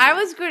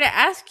was going to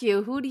ask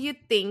you, who do you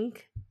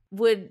think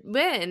would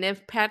win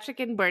if Patrick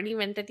and Bernie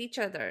went at each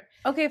other?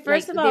 Okay,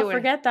 first of all,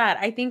 forget that.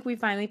 I think we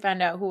finally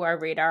found out who our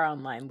Radar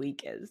Online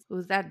leak is.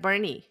 Who's that?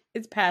 Bernie.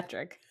 It's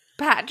Patrick.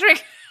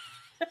 Patrick.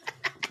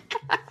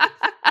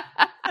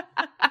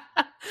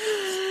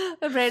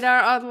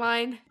 Radar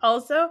Online.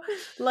 Also,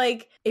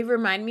 like, it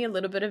reminded me a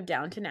little bit of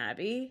Downton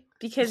Abbey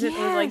because it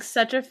was like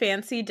such a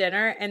fancy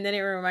dinner, and then it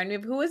reminded me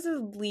of who was the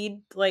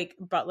lead like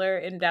butler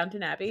in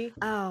Downton Abbey?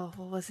 Oh,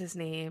 what was his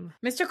name?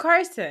 Mr.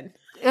 Carson.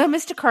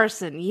 Mr.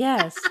 Carson,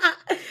 yes.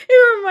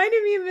 It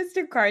reminded me of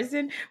Mr.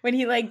 Carson when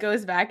he like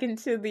goes back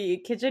into the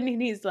kitchen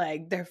and he's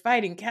like, they're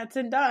fighting cats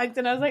and dogs.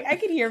 And I was like, I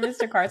could hear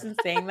Mr. Carson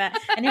saying that.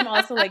 And him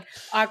also like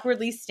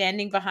awkwardly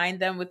standing behind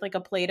them with like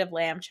a plate of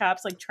lamb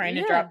chops, like trying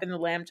to drop in the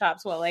lamb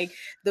chops while like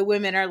the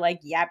women are like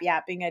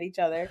yapping at each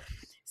other.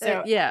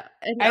 So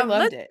and I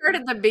loved it. Let's start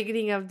at the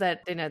beginning of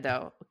that dinner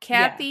though.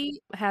 Kathy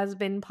has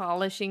been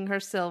polishing her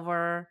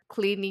silver,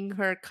 cleaning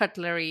her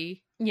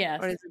cutlery.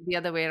 Yes. Or is it the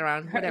other way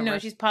around? Whatever. No,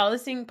 she's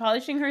polishing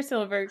her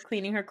silver,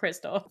 cleaning her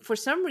crystal. For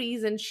some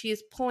reason, she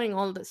is pulling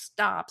all the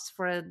stops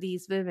for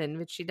these women,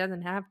 which she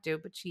doesn't have to,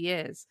 but she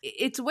is.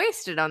 It's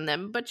wasted on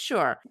them, but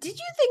sure. Did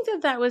you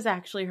think that was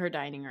actually her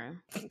dining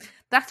room?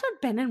 That's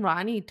what Ben and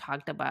Ronnie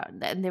talked about.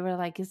 And they were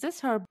like, is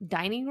this her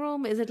dining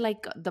room? Is it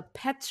like the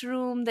pet's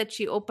room that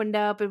she opened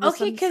up? It was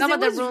some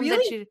of the room really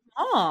that she...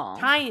 small.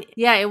 Tiny.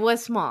 Yeah, it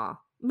was small.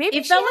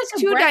 Maybe she has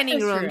two dining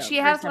rooms. She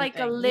has like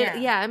a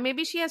little,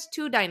 maybe she has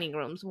two dining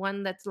rooms,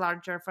 one that's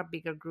larger for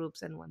bigger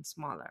groups and one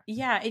smaller.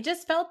 Yeah, it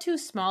just felt too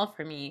small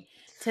for me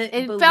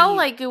It felt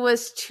like it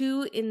was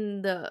two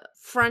in the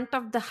front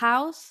of the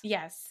house.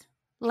 Yes.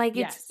 Like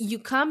it's, you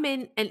come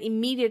in and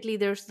immediately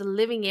there's the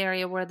living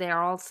area where they're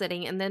all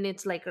sitting. And then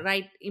it's like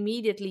right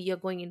immediately you're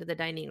going into the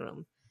dining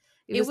room.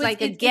 It was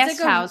like a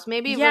guest house.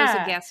 Maybe it was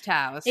a guest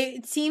house.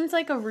 It seems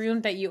like a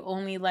room that you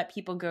only let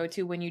people go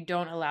to when you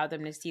don't allow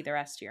them to see the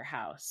rest of your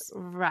house.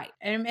 Right.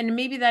 And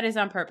maybe that is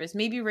on purpose.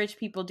 Maybe rich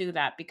people do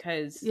that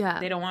because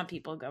they don't want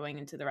people going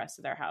into the rest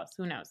of their house.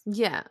 Who knows?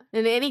 Yeah.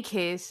 In any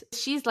case,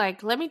 she's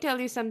like, let me tell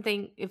you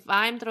something. If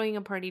I'm throwing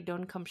a party,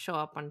 don't come show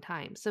up on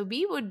time. So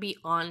we would be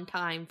on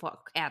time for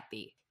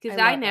Kathy. Because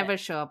I never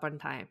show up on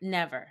time.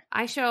 Never.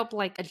 I show up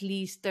like at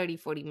least 30,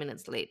 40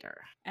 minutes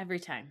later. Every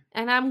time.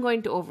 And I'm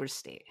going to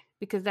overstay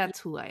because that's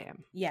who I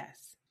am. Yes.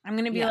 I'm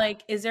going to be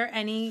like, is there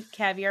any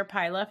caviar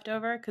pie left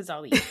over? Because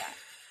I'll eat that.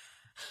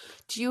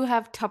 Do you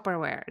have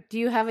Tupperware? Do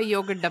you have a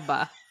yogurt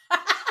dabba?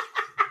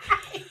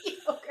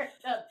 Yogurt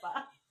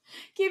dabba.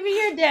 Give me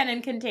your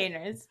Dannon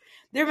containers.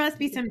 There must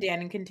be some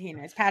Dannon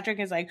containers. Patrick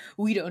is like,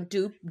 we don't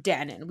do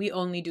Dannon. We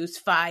only do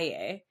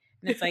Sfaye.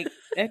 And it's like,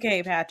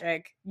 Okay,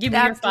 Patrick. Give me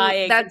your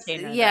 5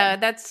 container. Yeah,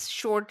 that's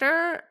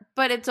shorter,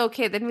 but it's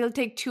okay. Then we'll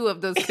take 2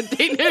 of those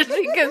containers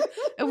because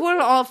it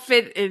won't all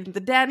fit in.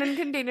 The Danone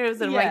container is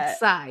the right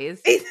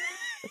size.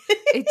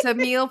 It's a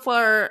meal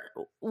for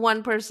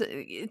one person.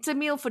 It's a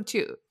meal for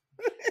 2.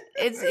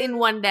 It's in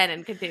one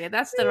Danone container.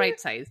 That's the right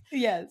size.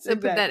 Yes, so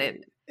exactly. Put that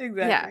in.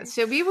 Exactly. Yeah,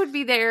 so we would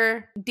be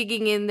there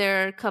digging in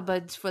their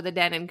cupboards for the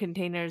Danone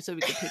containers so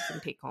we could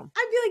take home.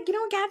 I'd be like, you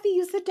know what, Kathy,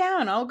 you sit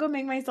down. I'll go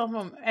make myself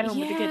at home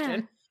with the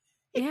kitchen.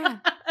 Yeah.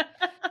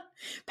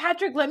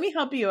 Patrick, let me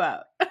help you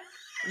out.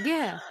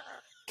 Yeah.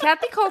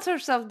 Kathy calls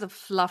herself the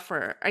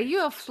fluffer. Are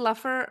you a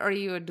fluffer or are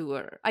you a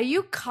doer? Are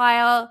you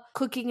Kyle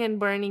cooking and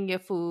burning your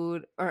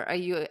food, or are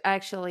you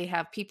actually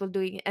have people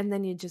doing it and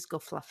then you just go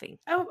fluffing?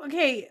 Oh,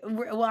 okay.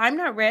 Well, I'm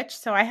not rich,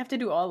 so I have to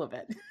do all of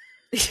it.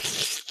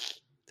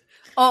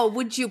 Oh,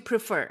 would you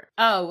prefer?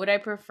 Oh, would I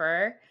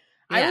prefer?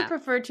 Yeah. I would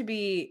prefer to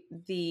be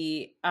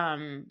the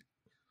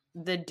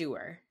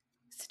doer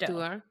still.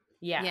 Doer?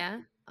 Yeah. Yeah.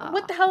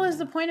 What the hell is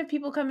the point of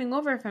people coming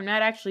over if I'm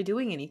not actually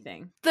doing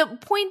anything? The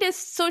point is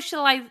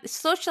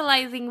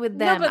socializing with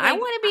them. No, I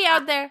want to be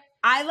out there.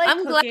 I like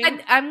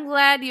cooking. I'm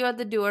glad you're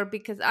the doer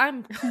because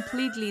I'm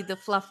completely the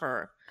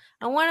fluffer.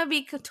 I want to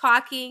be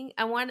talking.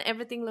 I want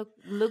everything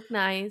look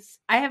nice.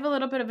 I have a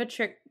little bit of a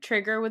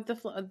trigger with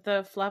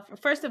the fluff.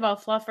 First of all,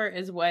 fluffer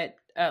is what.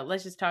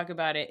 Let's just talk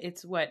about it.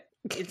 It's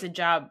a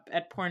job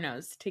at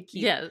pornos to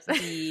keep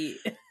the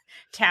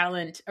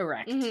talent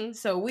erect. Mm-hmm.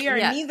 So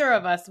neither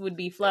of us would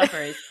be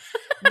fluffers.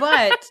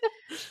 But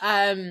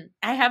I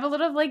have a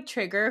little like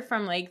trigger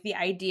from like the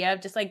idea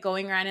of just like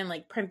going around and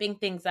like primping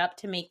things up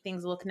to make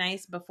things look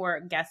nice before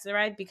guests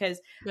arrive,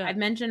 because I've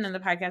mentioned in the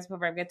podcast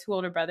before, I've got 2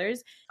 older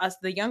brothers. Us,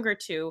 the younger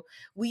 2,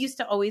 we used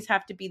to always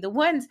have to be the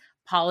ones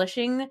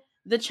polishing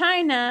the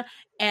china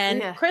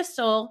and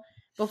crystal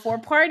before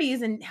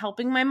parties and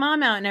helping my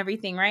mom out and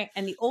everything, right?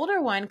 And the older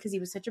one, because he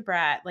was such a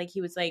brat, like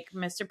he was like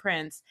Mr.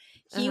 Prince,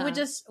 he would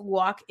just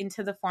walk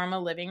into the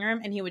formal living room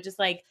and he would just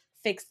like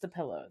fix the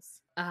pillows.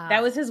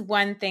 That was his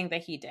one thing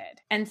that he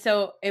did. And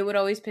so it would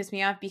always piss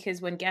me off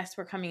because when guests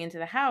were coming into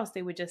the house,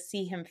 they would just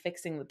see him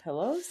fixing the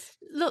pillows.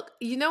 Look,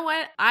 you know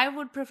what? I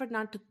would prefer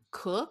not to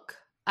cook.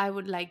 I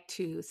would like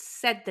to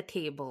set the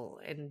table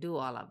and do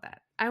all of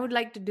that. I would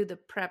like to do the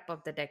prep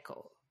of the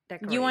decoration.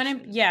 You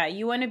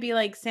want to be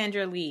like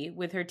Sandra Lee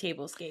with her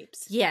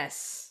tablescapes.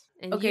 Yes.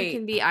 And you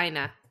can be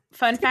Ina.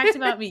 Fun fact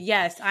about me.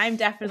 Yes, I'm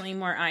definitely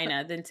more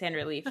Ina than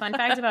Sandra Lee. Fun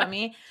fact about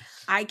me.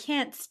 I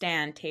can't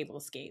stand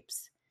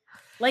tablescapes.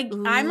 Like,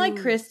 ooh. I'm like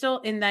Crystal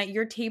in that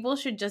your table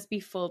should just be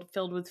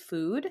filled with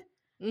food.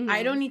 Mm-hmm.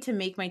 I don't need to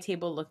make my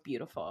table look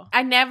beautiful.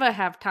 I never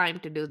have time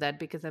to do that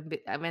because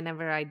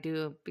whenever I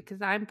do,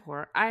 because I'm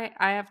poor, I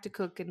have to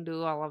cook and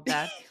do all of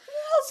that.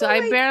 So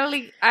I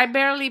barely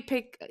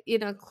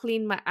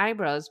clean my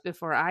eyebrows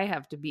before I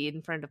have to be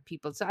in front of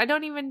people. So I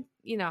don't even,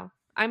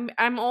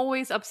 I'm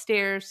always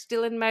upstairs,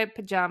 still in my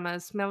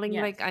pajamas, smelling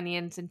like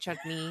onions and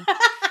chutney,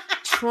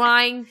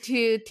 trying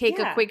to take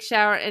a quick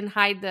shower and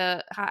hide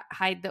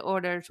the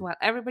orders while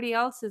everybody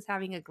else is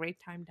having a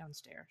great time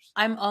downstairs.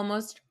 I'm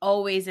almost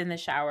always in the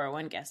shower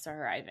when guests are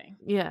arriving.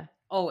 Yeah.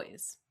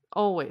 Always.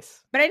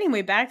 But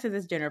anyway, back to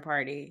this dinner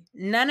party.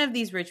 None of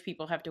these rich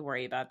people have to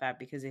worry about that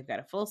because they've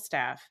got a full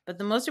staff. But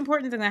the most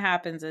important thing that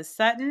happens is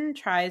Sutton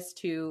tries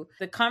to,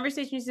 the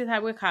conversation she's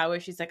had with Kyle, where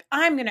she's like,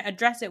 I'm going to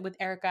address it with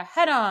Erica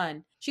head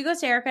on. She goes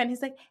to Erica and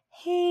he's like,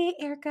 hey,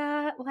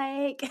 Erica,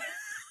 like...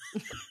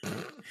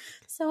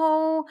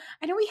 So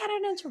I know we had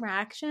an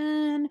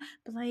interaction,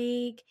 but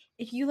like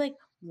if you like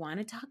want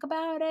to talk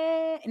about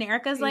it, and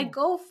Erica's like,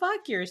 go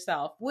fuck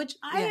yourself, which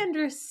I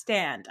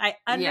understand. I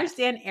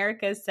understand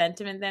Erica's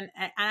sentiment then,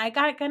 and I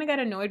got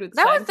annoyed with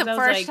that. Was the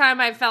first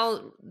time I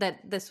felt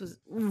that this was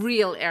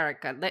real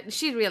Erica, that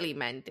she really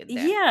meant it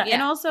there. Yeah,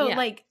 and also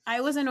like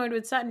I was annoyed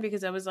with Sutton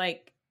because I was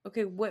like,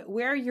 okay,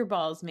 where are your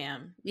balls,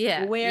 ma'am?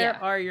 Yeah. Where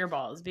are your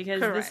balls? Because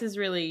this is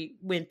really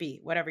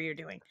wimpy, whatever you're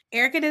doing.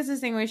 Erica does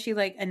this thing where she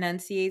like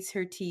enunciates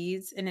her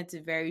T's, and it's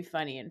very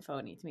funny and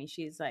phony to me.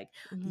 She's like,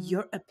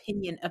 your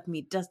opinion of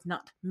me does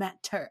not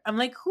matter. I'm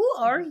like, who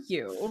are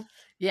you?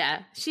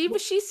 Yeah.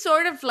 She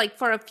sort of like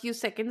for a few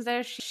seconds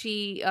there,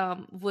 she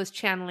was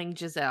channeling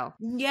Giselle.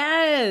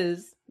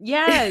 Yes.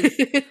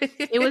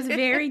 It was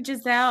very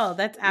Giselle.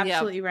 That's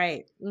absolutely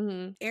right.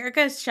 Mm-hmm.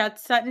 Erica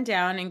shuts Sutton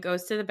down and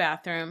goes to the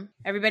bathroom.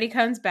 Everybody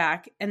comes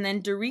back. And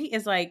then Dorit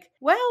is like,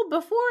 well,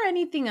 before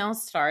anything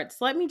else starts,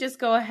 let me just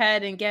go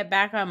ahead and get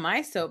back on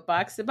my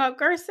soapbox about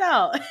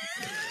Garcelle.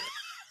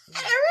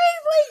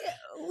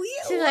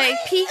 She's like,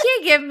 PK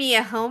gave me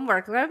a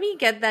homework. Let me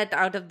get that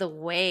out of the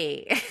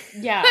way.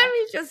 Yeah. Let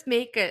me just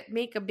make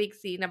a big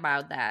scene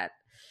about that.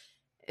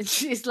 And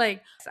she's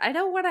like, I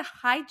don't want to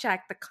hijack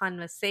the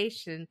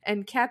conversation.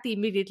 And Kathy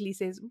immediately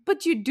says,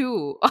 but you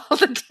do all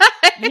the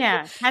time.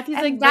 Yeah. Kathy's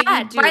and like,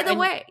 that, by the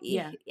way,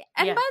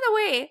 by the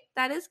way,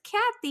 that is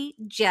Kathy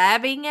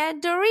jabbing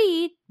at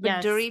Dorit.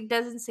 But Dorit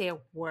doesn't say a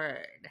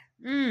word.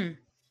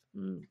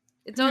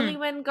 It's only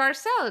when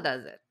Garcelle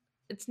does it.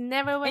 It's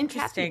never when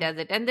Kathy does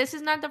it. And this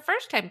is not the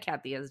first time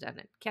Kathy has done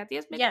it. Kathy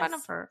has made fun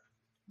of her.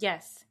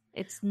 Yes.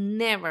 It's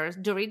never.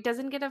 Dorit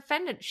doesn't get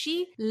offended.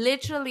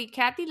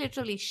 Kathy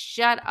literally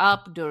shut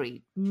up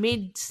Dorit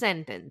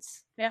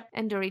mid-sentence. Yeah.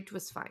 And Dorit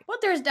was fine. Well,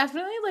 there's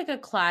definitely like a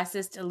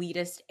classist,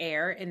 elitist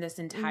air in this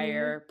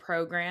entire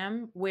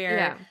program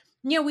where,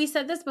 you know, we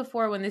said this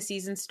before when the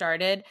season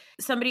started.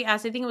 Somebody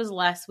asked, I think it was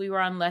Les, we were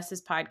on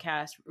Les's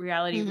podcast,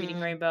 Reality Reading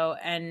Rainbow,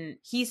 and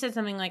he said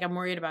something like, I'm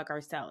worried about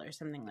Garcelle or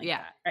something like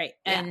that, right?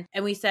 And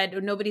we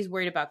said, nobody's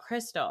worried about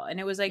Crystal. And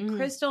it was like,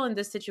 Crystal in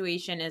this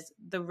situation is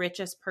the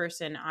richest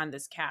person on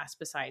this cast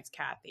besides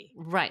Kathy.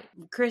 Right.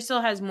 Crystal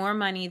has more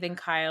money than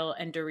Kyle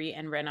and Dorit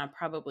and Rinna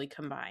probably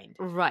combined.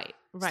 Right.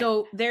 Right.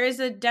 So there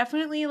is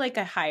definitely like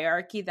a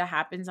hierarchy that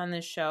happens on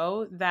this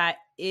show that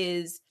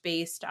is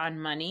based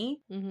on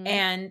money.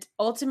 And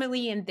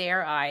ultimately in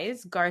their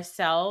eyes,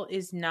 Garcelle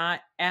is not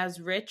as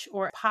rich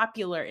or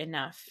popular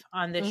enough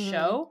on this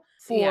show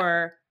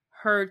for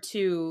her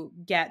to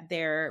get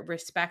their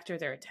respect or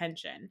their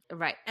attention.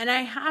 Right. And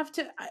I have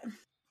to,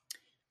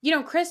 you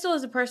know, Crystal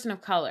is a person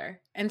of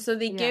color. And so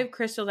they give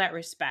Crystal that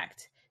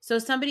respect. So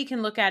somebody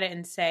can look at it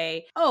and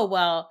say, oh,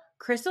 well,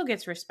 Crystal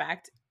gets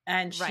respect.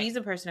 And she's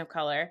a person of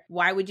color.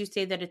 Why would you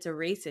say that it's a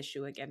race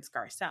issue against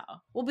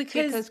Garcelle? Well,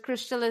 because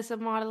Crystal is a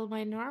model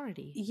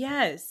minority.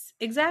 Yes,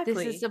 exactly.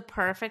 This is a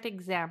perfect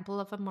example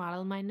of a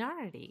model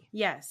minority.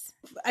 Yes.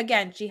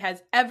 Again, she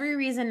has every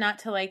reason not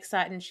to like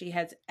Sutton. She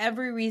has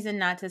every reason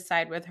not to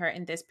side with her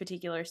in this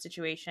particular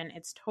situation.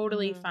 It's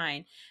totally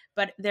fine.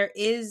 But there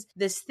is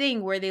this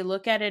thing where they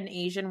look at an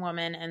Asian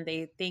woman and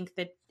they think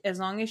that as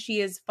long as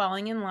she is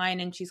falling in line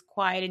and she's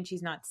quiet and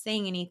she's not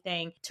saying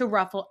anything to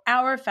ruffle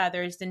our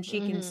feathers, then she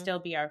can still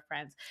be our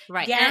friends.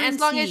 Right. And as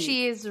long as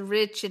she is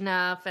rich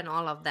enough and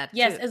all of that.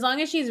 Yes, too. as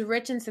long as she's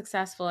rich and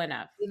successful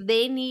enough. If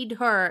they need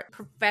her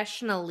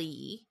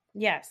professionally.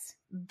 Yes.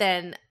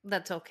 Then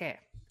that's okay.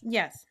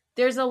 Yes.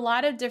 There's a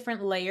lot of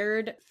different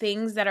layered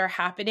things that are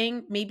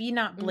happening. Maybe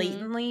not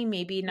blatantly,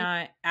 maybe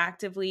not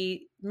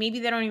actively. Maybe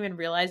they don't even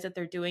realize that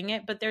they're doing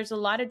it, but there's a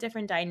lot of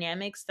different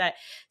dynamics that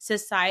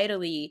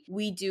societally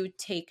we do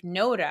take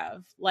note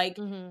of, like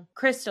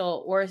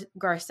Crystal or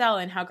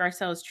Garcelle and how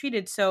Garcelle is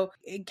treated. So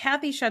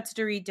Kathy shuts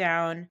Dorit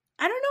down.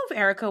 I don't know if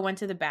Erica went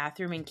to the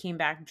bathroom and came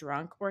back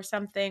drunk or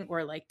something,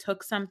 or like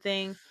took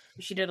something.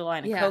 She did a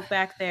line of coke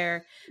back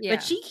there,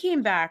 but she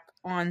came back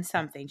on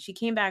something. She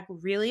came back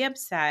really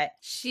upset.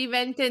 She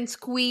went and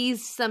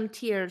squeezed some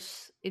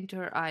tears into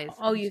her eyes.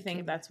 Oh, you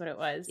think that's what it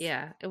was?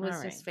 Yeah, it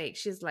was just fake.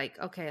 She's like,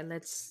 okay,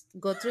 let's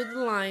go through the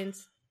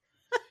lines.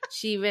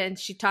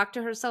 She talked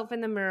to herself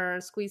in the mirror,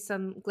 squeezed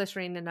some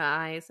glycerin in her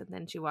eyes, and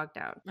then she walked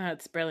out. Oh,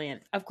 it's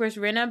brilliant. Of course,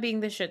 Rinna, being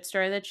the shit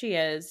star that she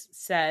is,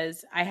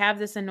 says, I have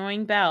this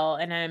annoying bell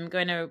and I'm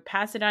going to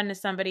pass it on to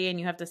somebody and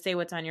you have to say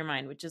what's on your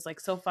mind, which is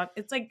like so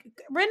It's like,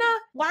 Rinna,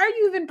 why are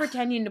you even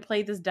pretending to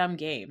play this dumb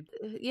game?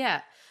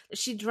 Yeah.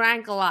 She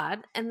drank a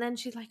lot and then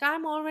she's like,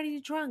 I'm already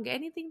drunk.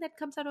 Anything that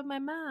comes out of my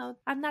mouth,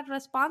 I'm not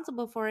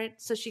responsible for it.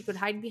 So she could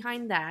hide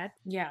behind that.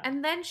 Yeah.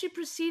 And then she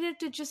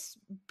proceeded to just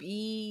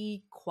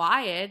be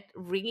quiet,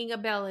 ringing a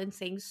bell and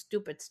saying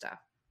stupid stuff.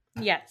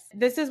 Yes.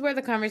 This is where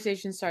the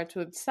conversation starts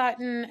with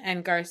Sutton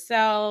and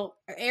Garcelle.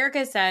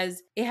 Erica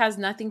says, it has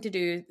nothing to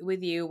do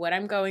with you. What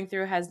I'm going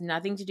through has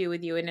nothing to do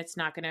with you and it's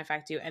not going to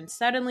affect you. And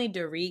suddenly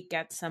Dorit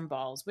gets some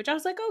balls, which I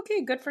was like,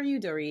 okay, good for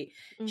you, Dorit.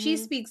 She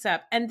speaks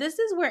up. And this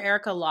is where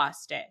Erica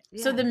lost it.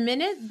 Yeah. So the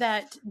minute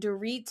that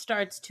Dorit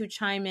starts to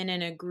chime in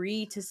and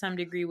agree to some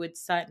degree with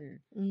Sutton,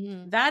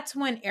 that's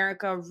when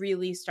Erica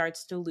really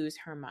starts to lose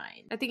her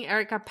mind. I think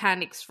Erica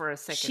panics for a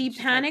second. She's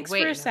panics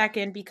like, for a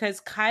second because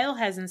Kyle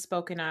hasn't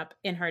spoken up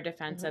in her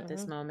defense at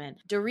this moment.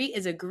 Dorit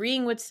is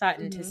agreeing with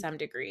Sutton to some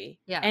degree.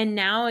 Yeah. And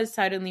now is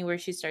suddenly where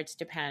she starts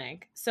to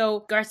panic.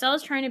 So Garcelle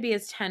is trying to be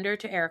as tender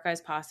to Erica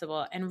as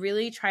possible and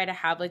really try to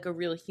have like a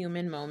real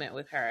human moment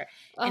with her.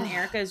 And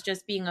Erica is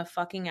just being a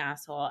fucking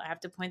asshole. I have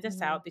to point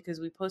this out because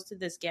we posted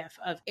this gif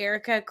of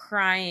Erica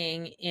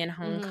crying in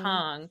Hong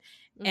Kong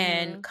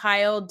and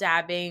Kyle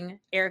dabbing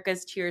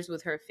Erica's tears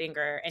with her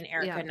finger and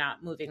Erica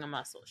not moving a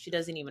muscle. She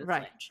doesn't even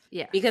flinch.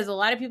 Yeah. Because a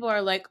lot of people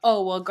are like,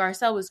 oh, well,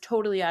 Garcelle was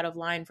totally out of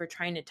line for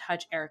trying to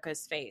touch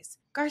Erica's face.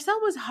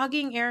 Garcelle was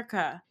hugging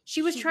Erica.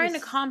 She was trying to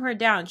calm her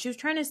down. She was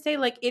trying to say,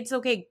 like, it's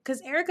okay.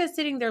 Because Erica's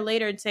sitting there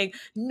later and saying,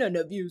 none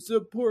of you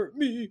support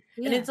me.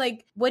 Yeah. And it's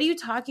like, what are you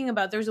talking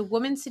about? There's a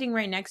woman sitting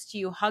right next to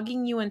you,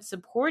 hugging you and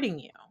supporting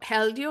you.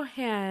 Held your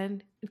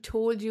hand,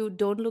 told you,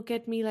 don't look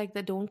at me like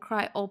that. Don't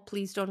cry. Oh,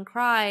 please don't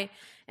cry.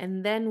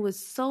 And then was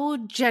so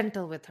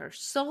gentle with her.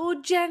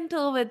 So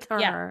gentle with her.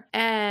 Yeah.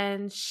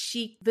 And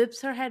she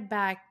whips her head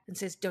back and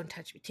says, don't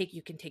touch me.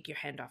 You can take your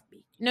hand off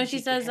me. No, she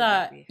says,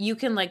 you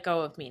can let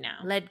go of me now.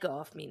 Let go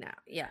of me now.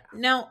 Yeah.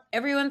 Now,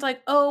 everyone's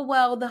like, oh,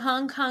 well, the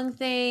Hong Kong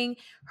thing,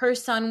 her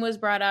son was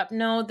brought up.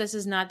 No, this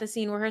is not the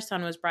scene where her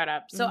son was brought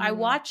up. So I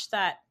watched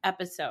that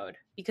episode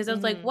because I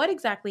was like, what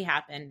exactly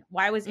happened?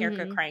 Why was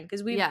Erica crying?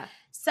 Because we've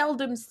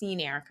seldom seen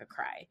Erica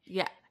cry.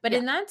 Yeah. But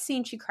in that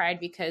scene, she cried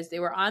because they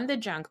were on the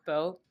junk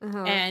boat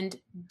and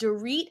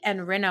Dorit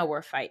and Rinna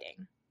were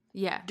fighting.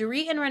 Yeah.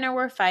 Dorit and Rinna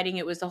were fighting.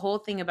 It was the whole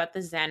thing about the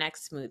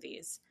Xanax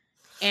smoothies.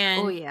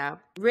 And Oh, yeah.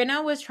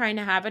 Rinna was trying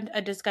to have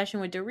a discussion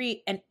with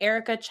Dorit, and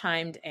Erica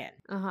chimed in.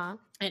 Uh-huh.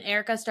 And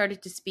Erica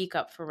started to speak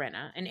up for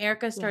Rinna. And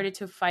Erica Yeah. started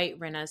to fight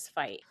Rinna's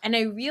fight. And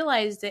I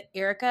realized that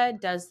Erica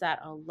does that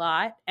a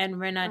lot and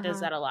Rinna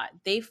does that a lot.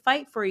 They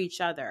fight for each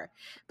other.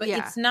 But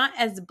Yeah. it's not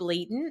as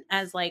blatant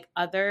as like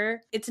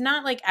it's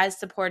not like as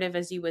supportive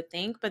as you would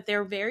think. But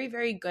they're very,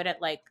 very good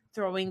at like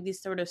throwing these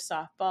sort of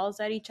softballs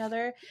at each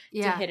other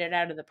to hit it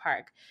out of the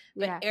park.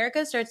 But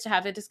Erica starts to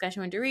have a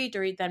discussion with Dorit.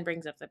 Dorit then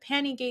brings up the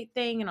Pantygate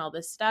thing and all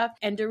this stuff.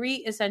 And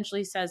Dorit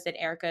essentially says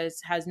that Erica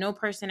has no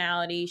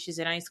personality. She's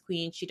an ice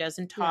queen. She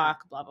doesn't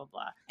talk, blah, blah,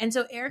 blah. And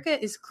so Erica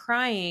is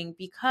crying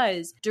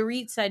because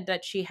Dorit said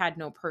that she had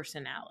no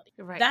personality.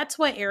 Right. That's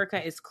why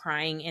Erica is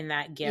crying in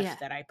that GIF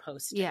that I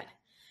posted.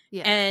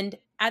 Yeah. And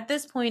at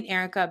this point,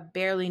 Erica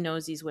barely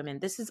knows these women.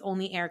 This is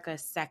only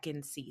Erica's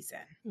second season.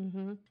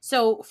 Mm-hmm.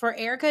 So for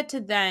Erica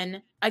to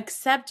then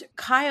accept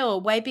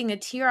Kyle wiping a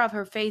tear off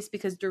her face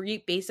because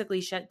Dorit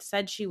basically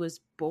said she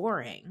was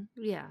boring.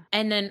 Yeah.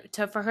 And then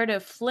for her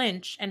to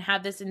flinch and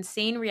have this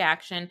insane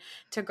reaction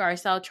to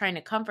Garcelle trying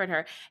to comfort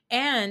her,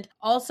 and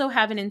also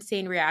have an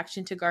insane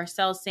reaction to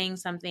Garcelle saying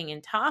something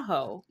in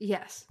Tahoe.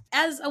 Yes.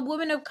 As a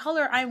woman of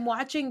color, I'm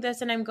watching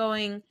this and I'm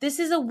going, this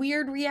is a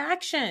weird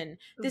reaction.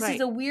 This is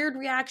a weird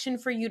reaction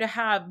for you to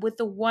have with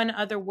the one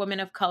other woman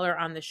of color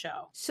on the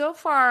show. So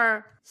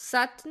far,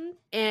 Sutton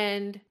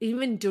and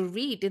even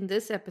Dorit in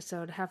this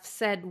episode have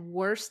said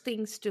worse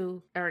things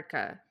to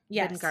Erica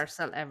than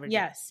Garcelle ever did.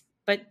 Yes,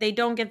 but they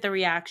don't get the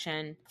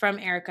reaction from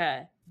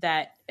Erica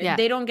that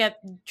they don't get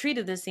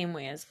treated the same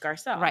way as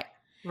Garcelle. Right.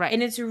 Right.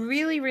 And it's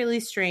really, really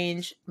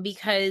strange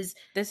because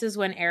this is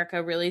when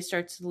Erica really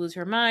starts to lose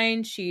her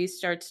mind. She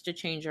starts to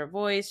change her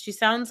voice. She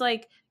sounds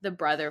like the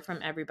brother from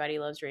Everybody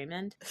Loves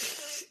Raymond.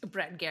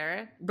 Brad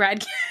Garrett.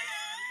 Brad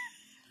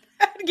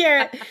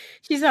Garrett.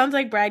 She sounds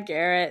like Brad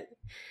Garrett.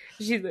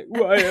 She's like,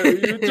 why are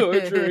you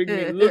torturing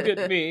me? Look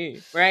at me.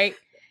 Right?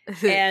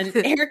 And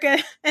Erica,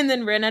 and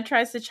then Rinna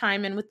tries to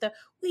chime in with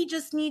we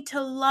just need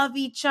to love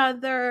each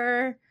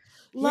other.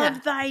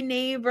 Love thy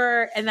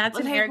neighbor. And that's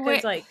when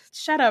Erica's like,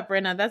 shut up,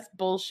 Rinna. That's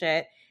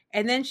bullshit.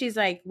 And then she's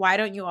like, why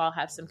don't you all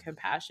have some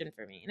compassion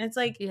for me? And it's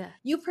like,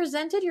 you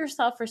presented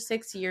yourself for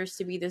 6 years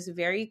to be this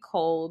very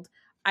cold,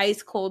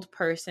 ice cold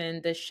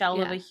person, the shell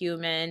of a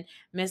human,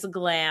 Miss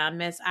Glam,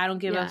 Miss I don't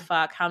give a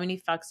fuck. How many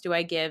fucks do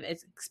I give?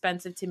 It's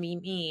expensive to be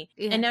me.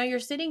 Yeah. And now you're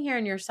sitting here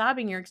and you're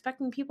sobbing. You're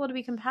expecting people to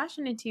be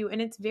compassionate to you. And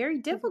it's very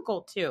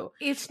difficult to.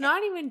 It's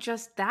not even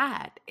just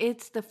that.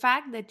 It's the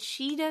fact that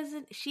she's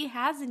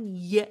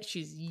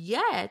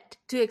yet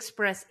to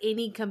express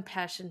any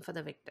compassion for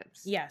the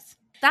victims. Yes.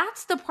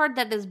 That's the part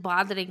that is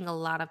bothering a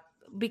lot of,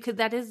 because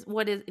that is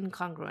what is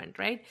incongruent,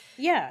 right?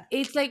 Yeah.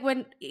 It's like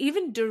when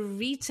even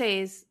Dorit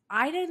says,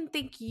 I didn't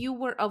think you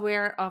were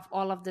aware of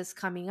all of this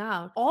coming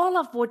out. All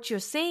of what you're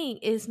saying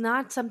is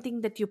not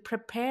something that you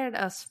prepared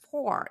us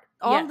for.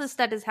 All this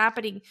that is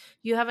happening,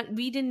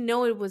 we didn't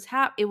know it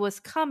was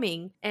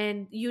coming,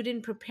 and you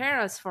didn't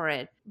prepare us for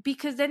it,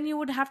 because then you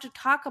would have to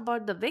talk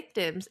about the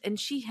victims, and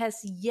she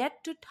has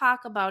yet to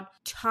talk about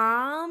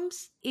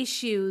Tom's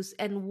issues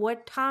and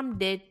what Tom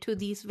did to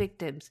these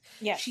victims.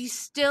 Yes. She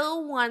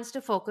still wants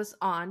to focus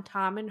on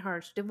Tom and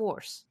her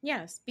divorce.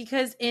 Yes,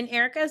 because in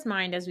Erica's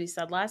mind, as we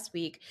said last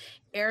week,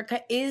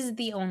 Erica is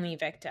the only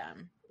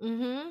victim.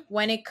 Mm-hmm.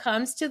 When it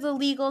comes to the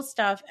legal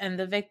stuff and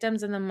the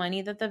victims and the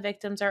money that the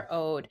victims are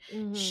owed,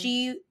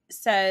 she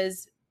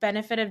says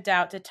benefit of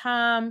doubt to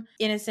Tom,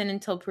 innocent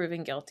until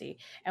proven guilty.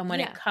 And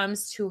when it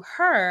comes to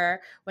her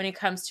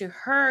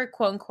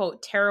quote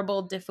unquote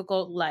terrible,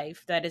 difficult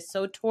life that is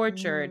so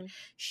tortured,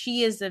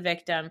 she is the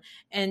victim,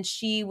 and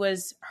she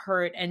was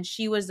hurt, and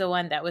she was the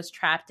one that was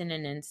trapped in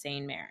an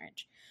insane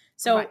marriage.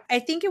 So I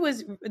think it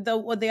was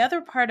the other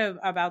part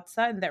about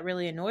Sutton that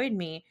really annoyed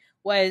me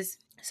was,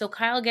 so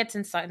Kyle gets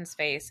in Sutton's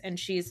face and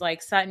she's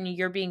like, Sutton,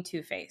 you're being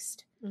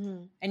two-faced.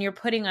 Mm-hmm. And you're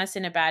putting us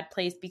in a bad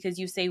place because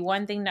you say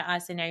one thing to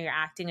us and now you're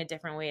acting a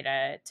different way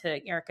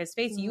to Erica's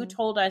face. Mm-hmm. You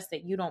told us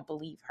that you don't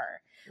believe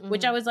her. Mm-hmm.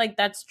 Which I was like,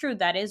 that's true.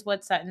 That is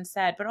what Sutton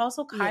said. But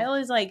also Kyle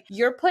is like,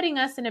 you're putting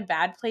us in a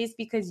bad place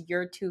because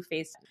you're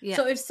two-faced. Yeah.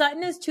 So if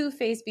Sutton is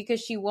two-faced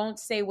because she won't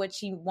say what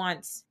she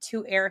wants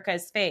to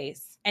Erica's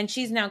face, and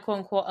she's now quote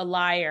unquote a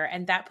liar,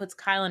 and that puts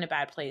Kyle in a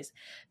bad place,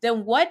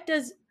 then what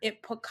does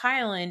it put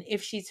Kyle in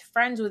if she's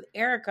friends with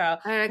Erica,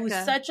 who's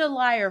such a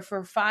liar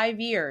for 5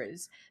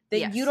 years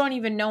that you don't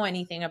even know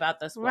anything about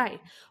this woman?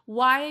 Right.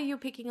 Why are you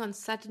picking on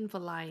Sutton for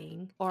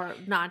lying or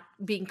not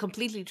being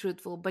completely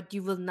truthful, but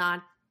you will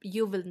not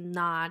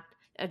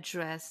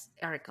address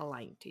Erica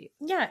lying to you?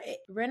 Yeah,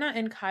 Rinna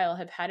and Kyle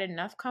have had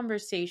enough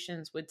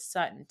conversations with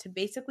Sutton to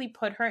basically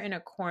put her in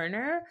a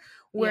corner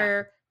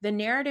where the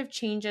narrative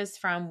changes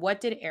from what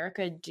did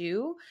Erica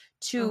do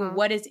to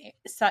what is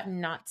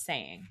Sutton not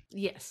saying.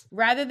 Yes.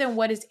 Rather than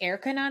what is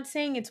Erica not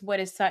saying, it's what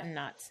is Sutton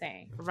not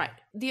saying. Right.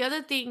 The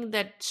other thing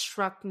that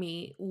struck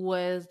me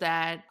was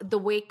that the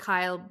way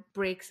Kyle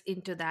breaks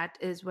into that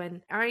is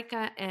when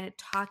Erica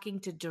talking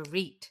to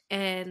Dorit.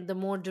 And the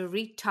more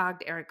Dorit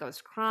talked, Erica was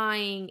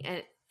crying.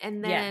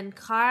 And then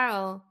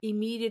Kyle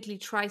immediately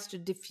tries to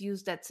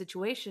diffuse that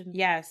situation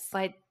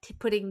by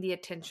putting the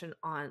attention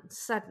on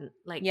Sutton.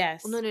 Like,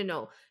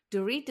 no.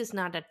 Dorit is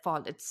not at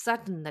fault. It's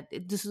Sutton.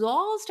 This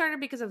all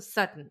started because of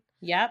Sutton.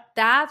 Yep.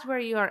 That's where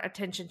your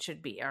attention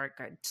should be,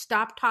 Erica.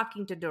 Stop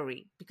talking to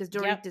Dorit because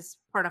Dorit is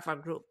part of our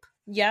group.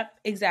 Yep,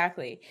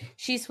 exactly.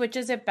 She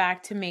switches it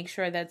back to make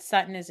sure that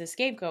Sutton is a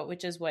scapegoat,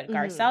 which is what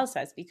Garcelle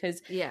says,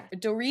 because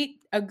Dorit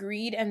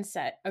agreed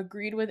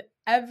with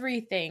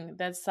everything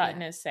that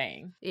Sutton is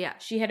saying. Yeah.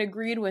 She had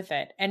agreed with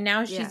it. And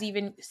now she's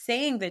even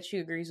saying that she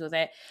agrees with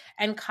it.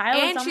 And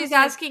Kyle is she's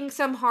asking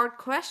some hard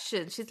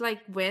questions. She's like,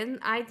 when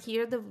I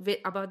hear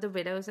about the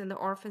widows and the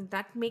orphans,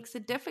 that makes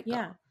it difficult.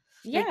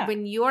 Yeah. Like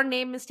when your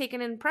name is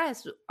taken in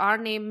press, our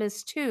name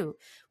is too.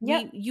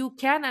 You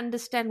can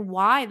understand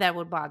why that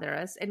would bother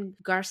us. And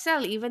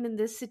Garcelle, even in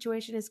this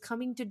situation, is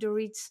coming to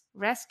Dorit's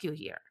rescue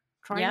here,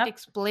 trying to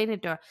explain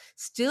it to her,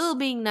 still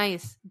being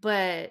nice.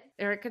 But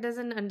Erica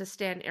doesn't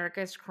understand.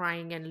 Erica is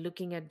crying and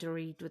looking at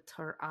Dorit with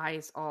her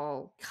eyes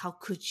all, how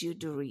could you,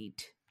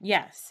 Dorit?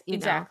 Yes,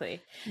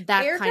 exactly.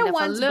 That Erica kind of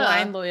wants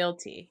blind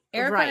loyalty.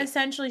 Erica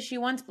essentially, she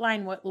wants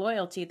blind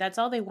loyalty. That's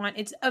all they want.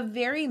 It's a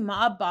very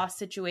mob boss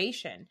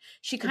situation.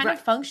 She kind of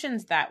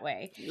functions that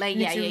way. Like,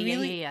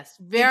 yes,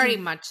 very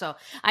much so.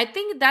 I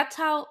think that's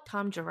how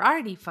Tom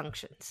Girardi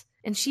functions.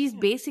 And she's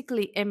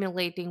basically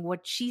emulating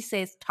what she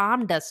says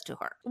Tom does to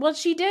her. Well,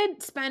 she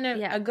did spend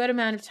a good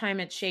amount of time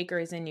at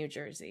Shakers in New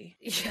Jersey.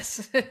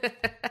 Yes.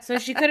 So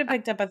she could have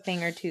picked up a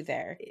thing or two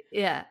there.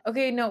 Yeah.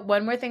 Okay, no,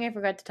 one more thing I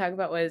forgot to talk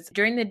about was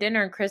during the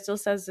dinner, Crystal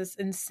says this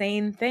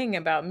insane thing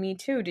about Me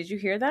Too. Did you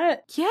hear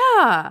that?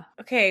 Yeah.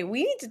 Okay,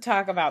 we need to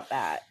talk about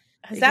that.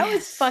 Because that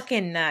was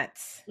fucking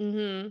nuts.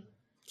 Mm-hmm.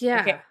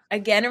 Yeah. Okay,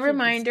 again, a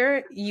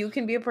reminder, you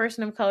can be a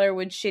person of color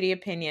with shitty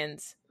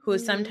opinions. Who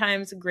is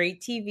sometimes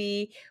great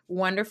TV,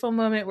 wonderful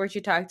moment where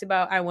she talked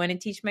about, I want to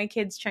teach my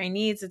kids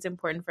Chinese. It's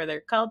important for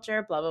their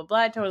culture, blah, blah,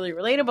 blah. Totally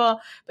relatable.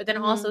 But then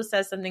also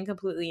says something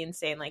completely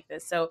insane like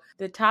this. So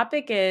the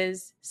topic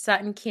is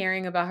Sutton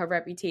caring about her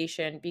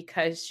reputation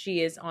because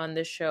she is on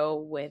the show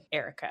with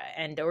Erica.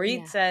 And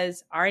Dorit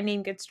says, our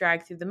name gets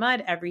dragged through the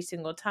mud every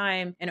single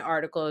time an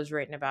article is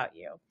written about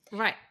you.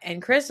 Right.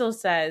 And Crystal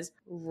says,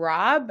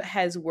 Rob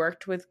has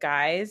worked with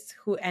guys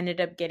who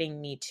ended up getting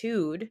Me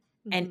Too'd.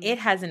 And it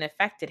hasn't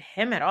affected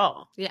him at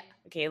all. Yeah.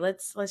 Okay,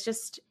 let's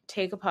just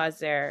take a pause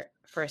there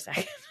for a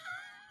second.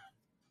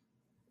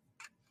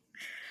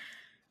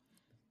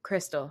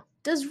 Crystal,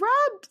 does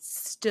Rob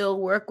still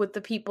work with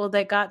the people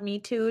that got Me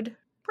Too'd?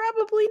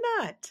 Probably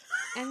not.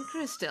 And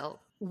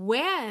Crystal,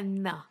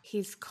 when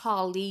his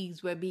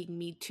colleagues were being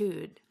Me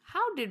Too'd,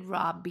 how did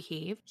Rob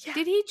behave? Yeah.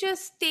 Did he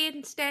just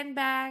stand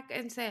back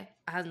and say,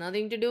 has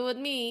nothing to do with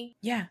me?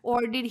 Yeah.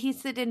 Or did he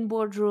sit in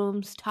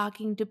boardrooms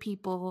talking to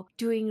people,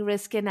 doing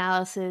risk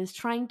analysis,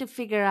 trying to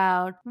figure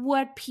out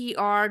what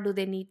PR do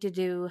they need to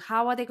do?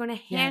 How are they going to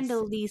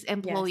handle these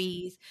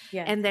employees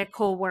and their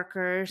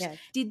coworkers? Yes.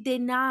 Did they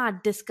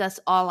not discuss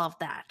all of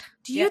that?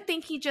 Do you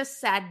think he just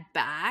sat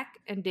back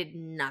and did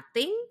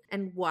nothing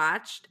and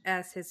watched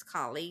as his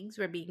colleagues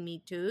were being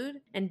Me Too'd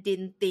and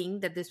didn't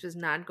think that this was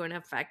not going to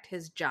affect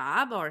his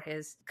job or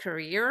his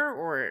career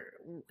or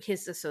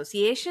his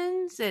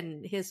associations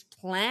and his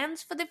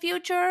plans for the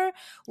future,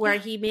 where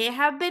he may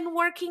have been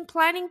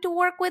planning to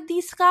work with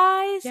these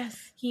guys?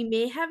 Yes. He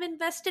may have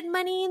invested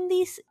money in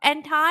these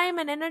and time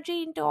and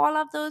energy into all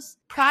of those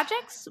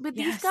projects with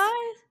these guys?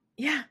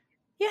 Yeah.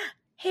 Yeah.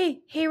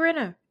 Hey,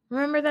 Rena.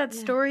 Remember that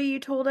story you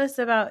told us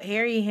about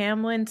Harry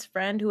Hamlin's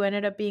friend who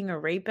ended up being a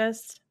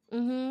rapist?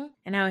 Mm-hmm.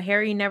 And how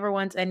Harry never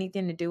wants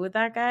anything to do with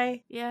that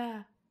guy?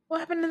 Yeah. What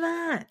happened to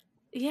that?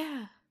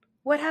 Yeah.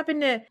 What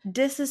happened to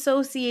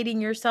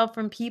disassociating yourself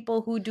from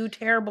people who do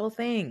terrible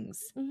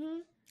things? Mm-hmm.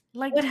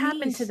 Like what Denise.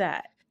 happened to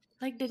that?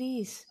 Like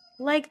Denise.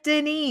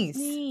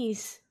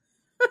 Denise.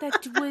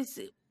 That was,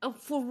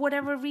 for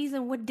whatever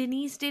reason, what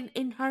Denise did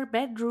in her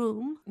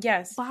bedroom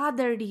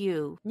bothered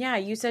you. Yeah,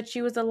 you said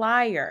she was a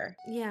liar.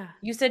 Yeah.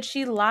 You said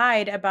she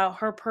lied about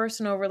her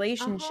personal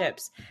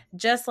relationships,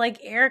 just like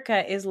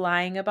Erica is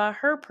lying about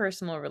her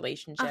personal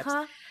relationships.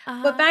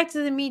 But back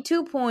to the Me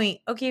Too point.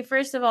 Okay,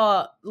 first of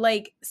all,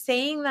 like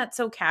saying that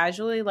so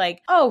casually,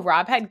 like, oh,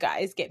 Rob had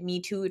guys get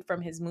Me Too'd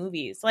from his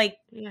movies. Like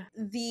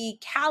the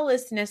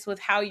callousness with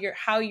how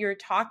you're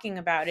talking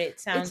about it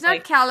sounds it's not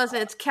like callous,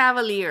 it's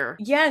cavalier.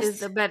 Yes. Is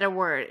the better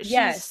word.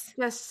 Yes. She's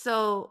just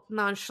so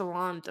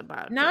nonchalant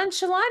about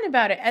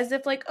it. As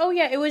if like, oh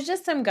yeah, it was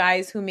just some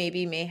guys who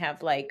may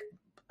have like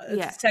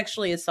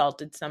sexually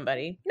assaulted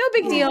somebody. No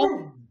big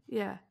deal.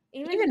 Yeah.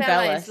 Even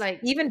Bella is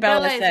like,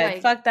 Bella said,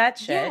 like, fuck that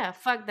shit. Yeah,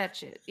 fuck that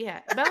shit. Yeah.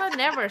 Bella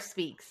never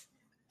speaks.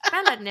 She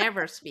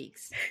never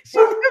speaks.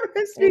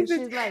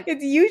 She's like,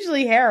 it's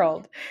usually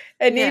Harold.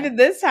 And even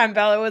this time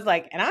Bella was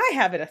like, and I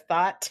have a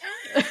thought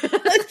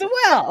as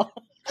well.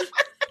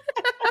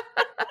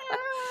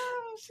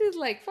 She's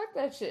like, fuck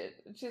that shit.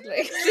 She's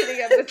like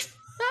sitting at the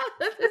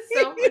top of the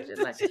sofa. She's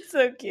like, she's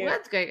so cute.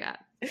 What's going on?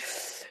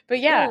 But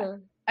yeah,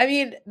 I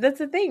mean, that's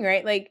the thing,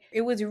 right? Like,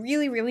 it was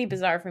really, really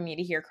bizarre for me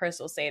to hear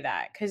Crystal say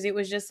that because it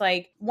was just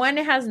like, one,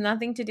 it has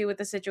nothing to do with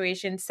the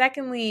situation.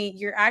 Secondly,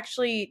 you're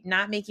actually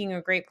not making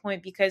a great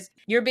point because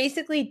you're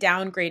basically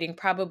downgrading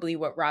probably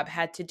what Rob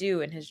had to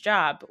do in his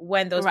job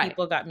when those Right.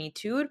 people got Me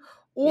Too'd,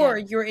 or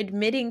you're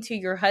admitting to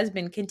your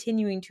husband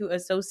continuing to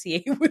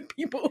associate with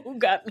people who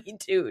got Me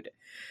Too'd.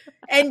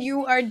 And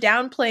you are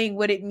downplaying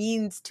what it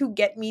means to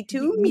get Me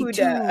Too'd. Me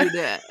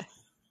too.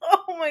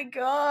 Oh my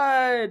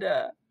God.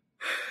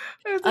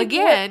 I was like, what?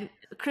 Again,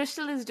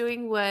 Crystal is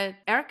doing what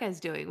Erica is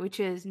doing, which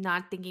is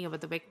not thinking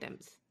about the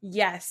victims.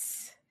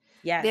 Yes.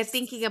 Yes. They're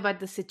thinking about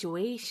the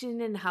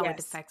situation and how it Yes.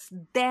 affects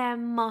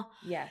them.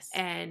 Yes.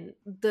 And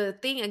the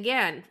thing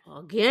again,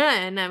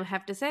 I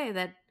have to say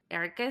that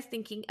Erica is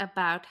thinking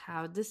about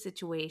how the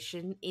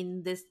situation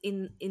in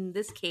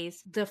this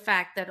case, the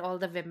fact that all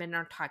the women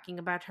are talking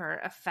about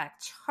her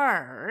affects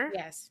her.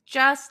 Yes.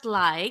 Just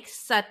like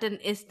Sutton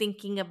is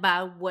thinking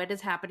about what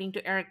is happening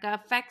to Erica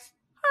affects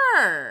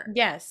her.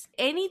 Yes.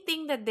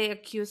 Anything that they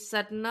accuse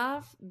Sutton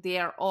of, they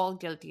are all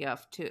guilty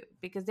of too,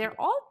 because they're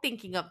all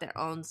thinking of their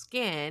own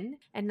skin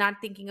and not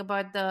thinking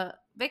about the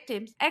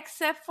victims,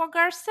 except for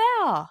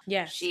Garcelle.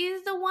 Yes.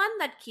 She's the one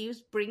that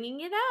keeps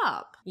bringing it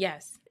up.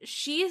 Yes.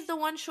 She is the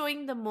one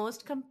showing the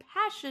most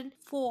compassion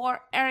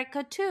for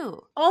Erica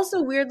too.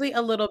 Also, weirdly,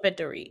 a little bit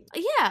Dorit.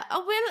 Yeah, a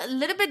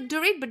little bit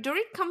Dorit, but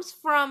Dorit comes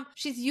from,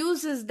 she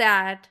uses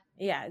that.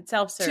 Yeah, it's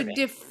self-serving.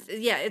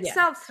 It's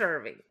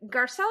self-serving.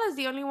 Garcelle is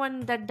the only one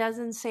that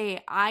doesn't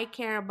say, I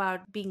care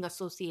about being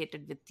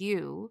associated with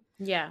you.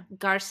 Yeah.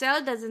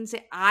 Garcelle doesn't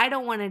say, I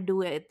don't want to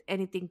do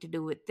anything to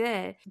do with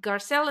it.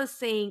 Garcelle is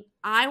saying,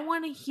 I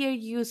want to hear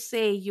you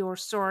say you're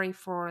sorry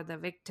for the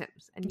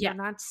victims. And you're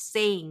not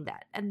saying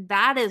that. And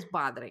that is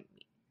bothering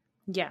me.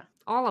 Yeah.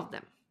 All of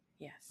them.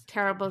 Yes.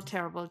 Terrible,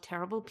 terrible,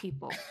 terrible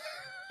people.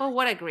 But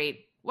what a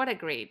great,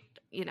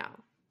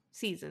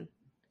 season.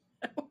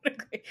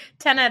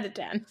 10 out of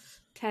 10.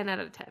 10 out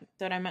of 10.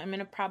 So I'm going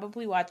to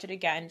probably watch it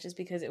again just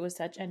because it was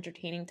such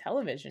entertaining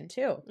television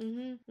too.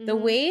 Mm-hmm. The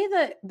way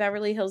that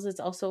Beverly Hills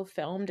is also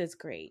filmed is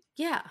great.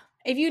 Yeah.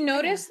 If you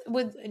notice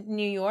with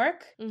New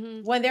York,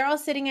 when they're all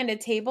sitting at a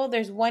table,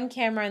 there's one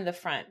camera in the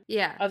front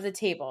of the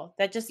table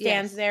that just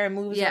stands there and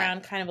moves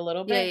around kind of a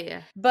little bit.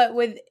 Yeah. But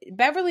with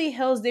Beverly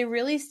Hills, they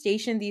really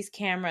station these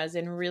cameras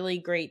in really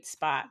great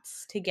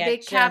spots to get. They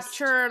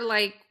capture,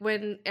 like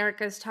when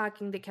Erica's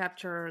talking, they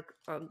capture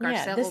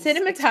Garcelle's the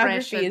cinematography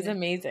expression. is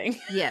amazing.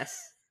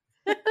 Yes.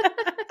 But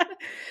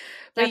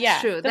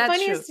That's true. The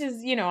funniest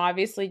is,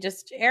 obviously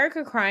just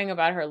Erica crying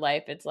about her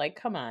life. It's like,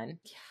 come on.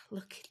 Yeah,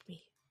 look at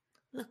me.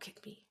 Look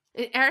at me.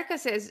 And Erica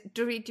says,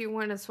 Dorit, do you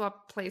want to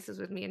swap places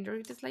with me? And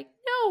Dorit is like,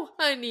 no,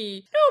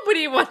 honey.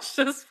 Nobody wants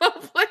to swap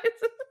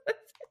places.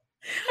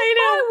 I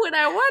know. Why would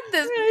I want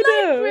this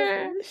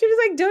nightmare? She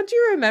was like, don't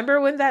you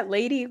remember when that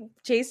lady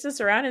chased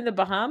us around in the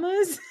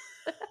Bahamas?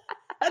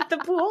 At the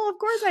pool? Of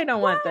course I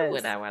don't want this. Why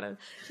would I want to?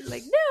 She's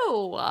like,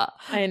 no.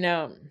 I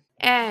know.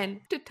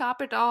 And to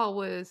top it all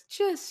was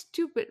just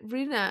stupid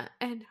Rina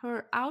and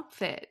her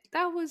outfit.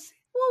 What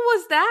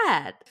was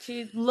that?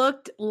 She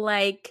looked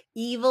like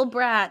Evil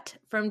Brat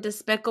from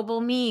Despicable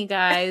Me,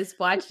 guys.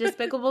 Watch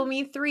Despicable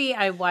Me 3.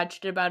 I've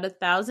watched it about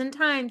 1,000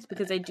 times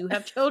because I do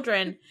have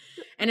children.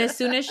 And as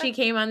soon as she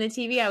came on the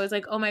TV, I was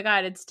like, oh my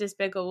God, it's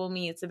Despicable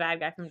Me. It's the bad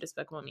guy from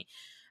Despicable Me.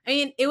 I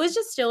mean, it was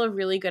just still a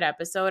really good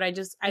episode.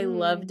 I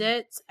loved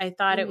it. I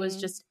thought it was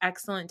just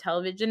excellent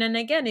television. And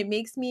again, it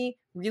makes me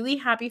really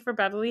happy for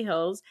Beverly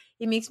Hills.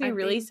 It makes me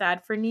really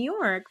sad for New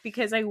York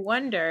because I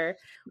wonder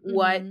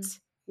what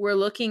we're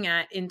looking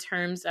at in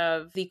terms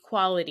of the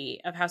quality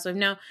of Housewives.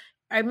 Now,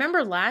 I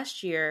remember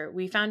last year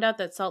we found out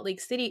that Salt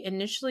Lake City,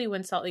 initially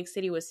when Salt Lake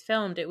City was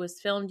filmed, it was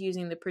filmed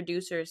using the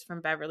producers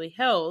from Beverly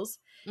Hills.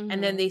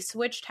 And then they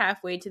switched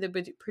halfway to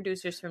the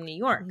producers from New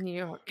York.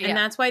 And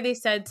that's why they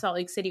said Salt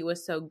Lake City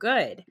was so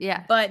good.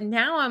 Yeah. But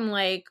now I'm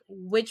like,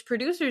 which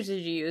producers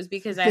did you use?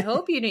 Because I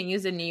hope you didn't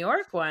use the New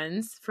York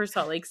ones for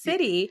Salt Lake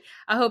City.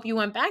 I hope you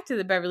went back to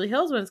the Beverly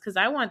Hills ones because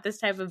I want this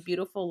type of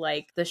beautiful,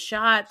 like the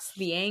shots,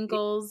 the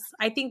angles.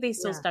 I think they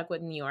still stuck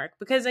with New York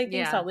because I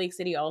think Salt Lake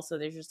City also,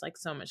 there's just like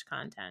so much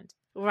content.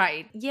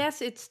 Right.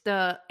 Yes, it's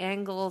the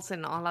angles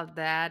and all of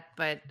that,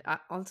 but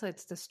also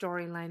it's the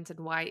storylines and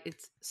why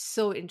it's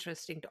so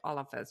interesting to all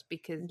of us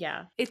because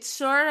it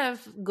sort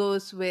of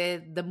goes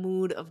with the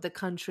mood of the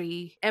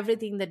country,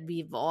 everything that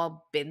we've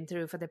all been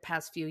through for the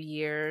past few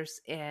years,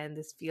 and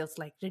this feels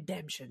like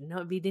redemption.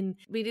 No, we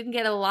didn't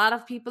get a lot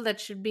of people that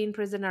should be in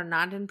prison or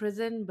not in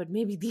prison, but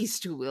maybe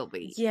these two will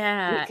be.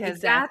 Yeah, because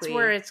that's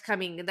where it's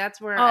coming. That's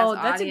where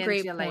that's a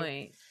great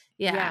point.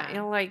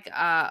 Like,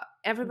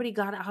 everybody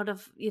got out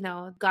of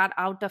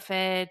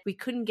it. We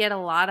couldn't get a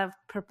lot of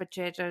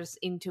perpetrators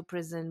into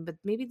prison, but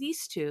maybe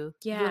these two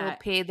will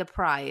pay the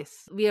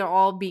price. We are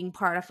all being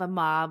part of a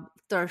mob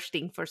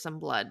thirsting for some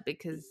blood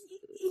because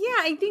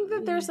I think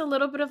that there's a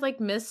little bit of like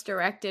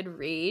misdirected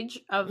rage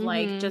of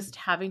like just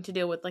having to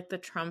deal with like the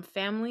Trump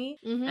family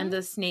and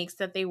the snakes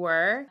that they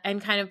were,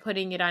 and kind of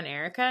putting it on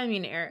Erica. I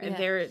mean,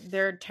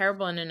 they're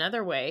terrible in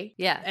another way.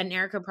 Yeah. And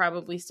Erica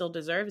probably still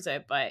deserves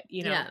it, but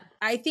you know,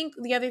 I think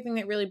the other thing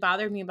that really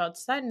bothered me about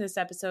Sutton this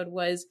episode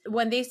was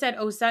when they said,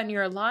 "Oh, Sutton,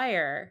 you're a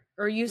liar."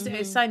 Or you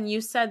said, son, you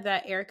said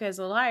that Erica is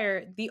a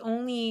liar. The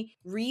only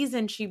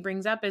reason she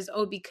brings up is,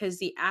 because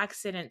the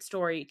accident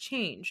story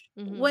changed.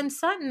 When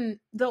Sutton,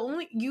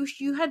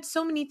 you had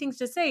so many things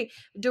to say.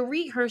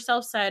 Dorit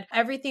herself said,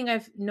 everything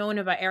I've known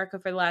about Erica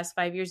for the last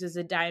 5 years is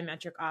a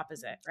diametric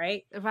opposite,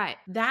 right? Right.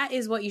 That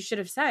is what you should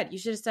have said. You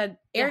should have said,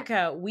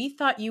 Erica, we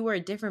thought you were a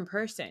different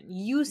person.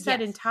 You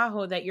said in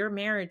Tahoe that your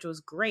marriage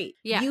was great.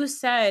 Yeah. You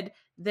said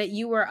that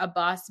you were a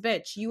boss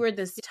bitch. You were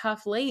this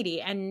tough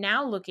lady. And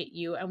now look at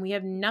you. And we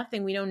have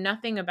nothing. We know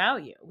nothing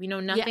about you. We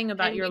know nothing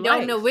about your life. We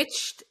don't know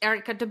which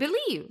Erica to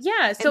believe.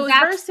 Yeah. So and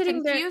her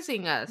sitting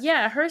confusing us.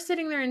 Yeah. Her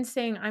sitting there and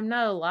saying, I'm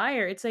not a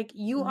liar. It's like,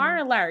 you are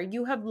a liar.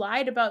 You have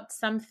lied about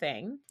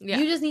something. Yeah.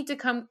 You just need to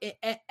come.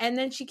 And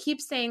then she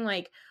keeps saying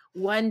like,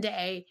 one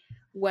day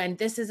when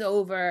this is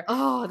over,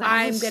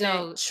 I'm going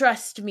to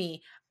trust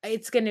me.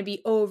 It's going to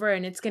be over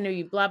and it's going to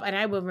be blah, and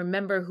I will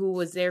remember who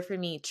was there for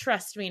me.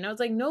 Trust me. And I was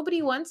like,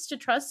 nobody wants to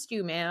trust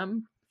you,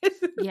 ma'am.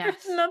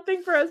 Yes. There's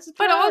nothing for us to trust.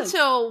 But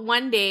also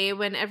one day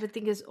when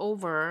everything is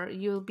over,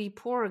 you'll be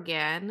poor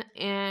again.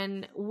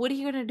 And what are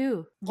you going to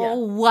do? Yeah. Oh,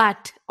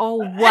 what? Oh,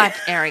 what,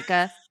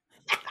 Erica?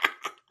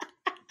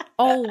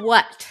 Oh,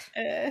 what?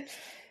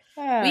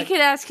 We could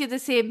ask you the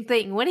same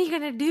thing. What are you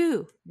going to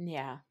do?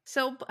 Yeah.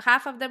 So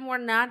half of them were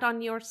not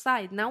on your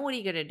side. Now what are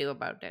you going to do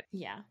about it?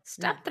 Yeah.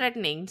 Stop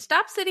threatening.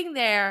 Stop sitting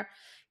there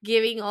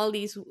giving all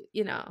these,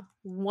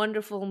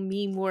 wonderful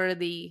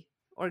meme-worthy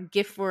or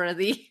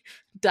GIF-worthy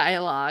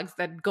dialogues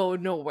that go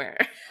nowhere.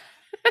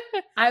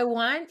 I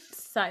want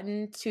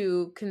Sutton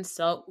to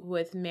consult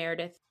with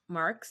Meredith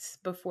Marks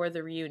before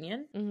the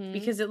reunion,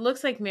 because it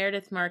looks like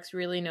Meredith Marks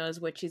really knows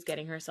what she's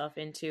getting herself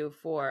into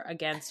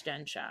against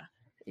Jen Shah.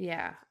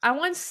 Yeah. I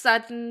want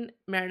Sutton,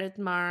 Meredith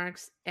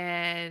Marks,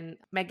 and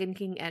Megan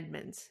King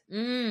Edmonds.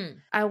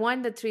 I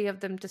want the three of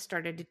them to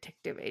start a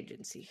detective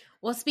agency.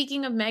 Well,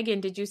 speaking of Megan,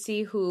 did you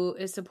see who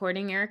is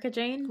supporting Erica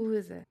Jane? Who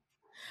is it?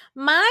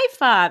 My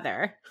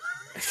father.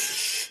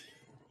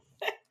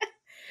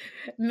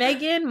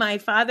 Megan, my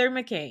father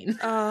McCain.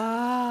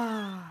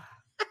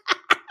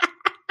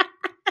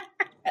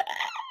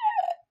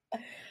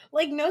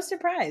 Like, no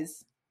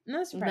surprise.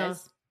 No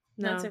surprise.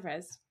 No. Not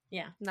surprised.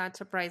 Yeah. Not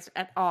surprised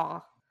at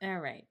all. All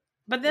right.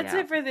 But that's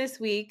it for this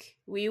week.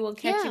 We will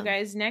catch you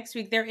guys next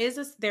week. There is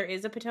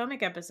a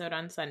Potomac episode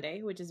on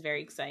Sunday, which is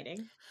very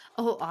exciting.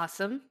 Oh,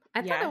 awesome.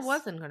 I thought it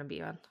wasn't going to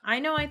be on. I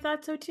know, I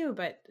thought so too,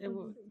 but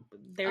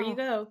there you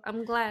go.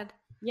 I'm glad.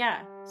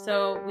 Yeah.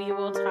 So we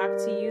will talk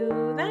to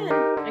you then.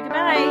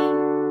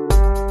 Goodbye.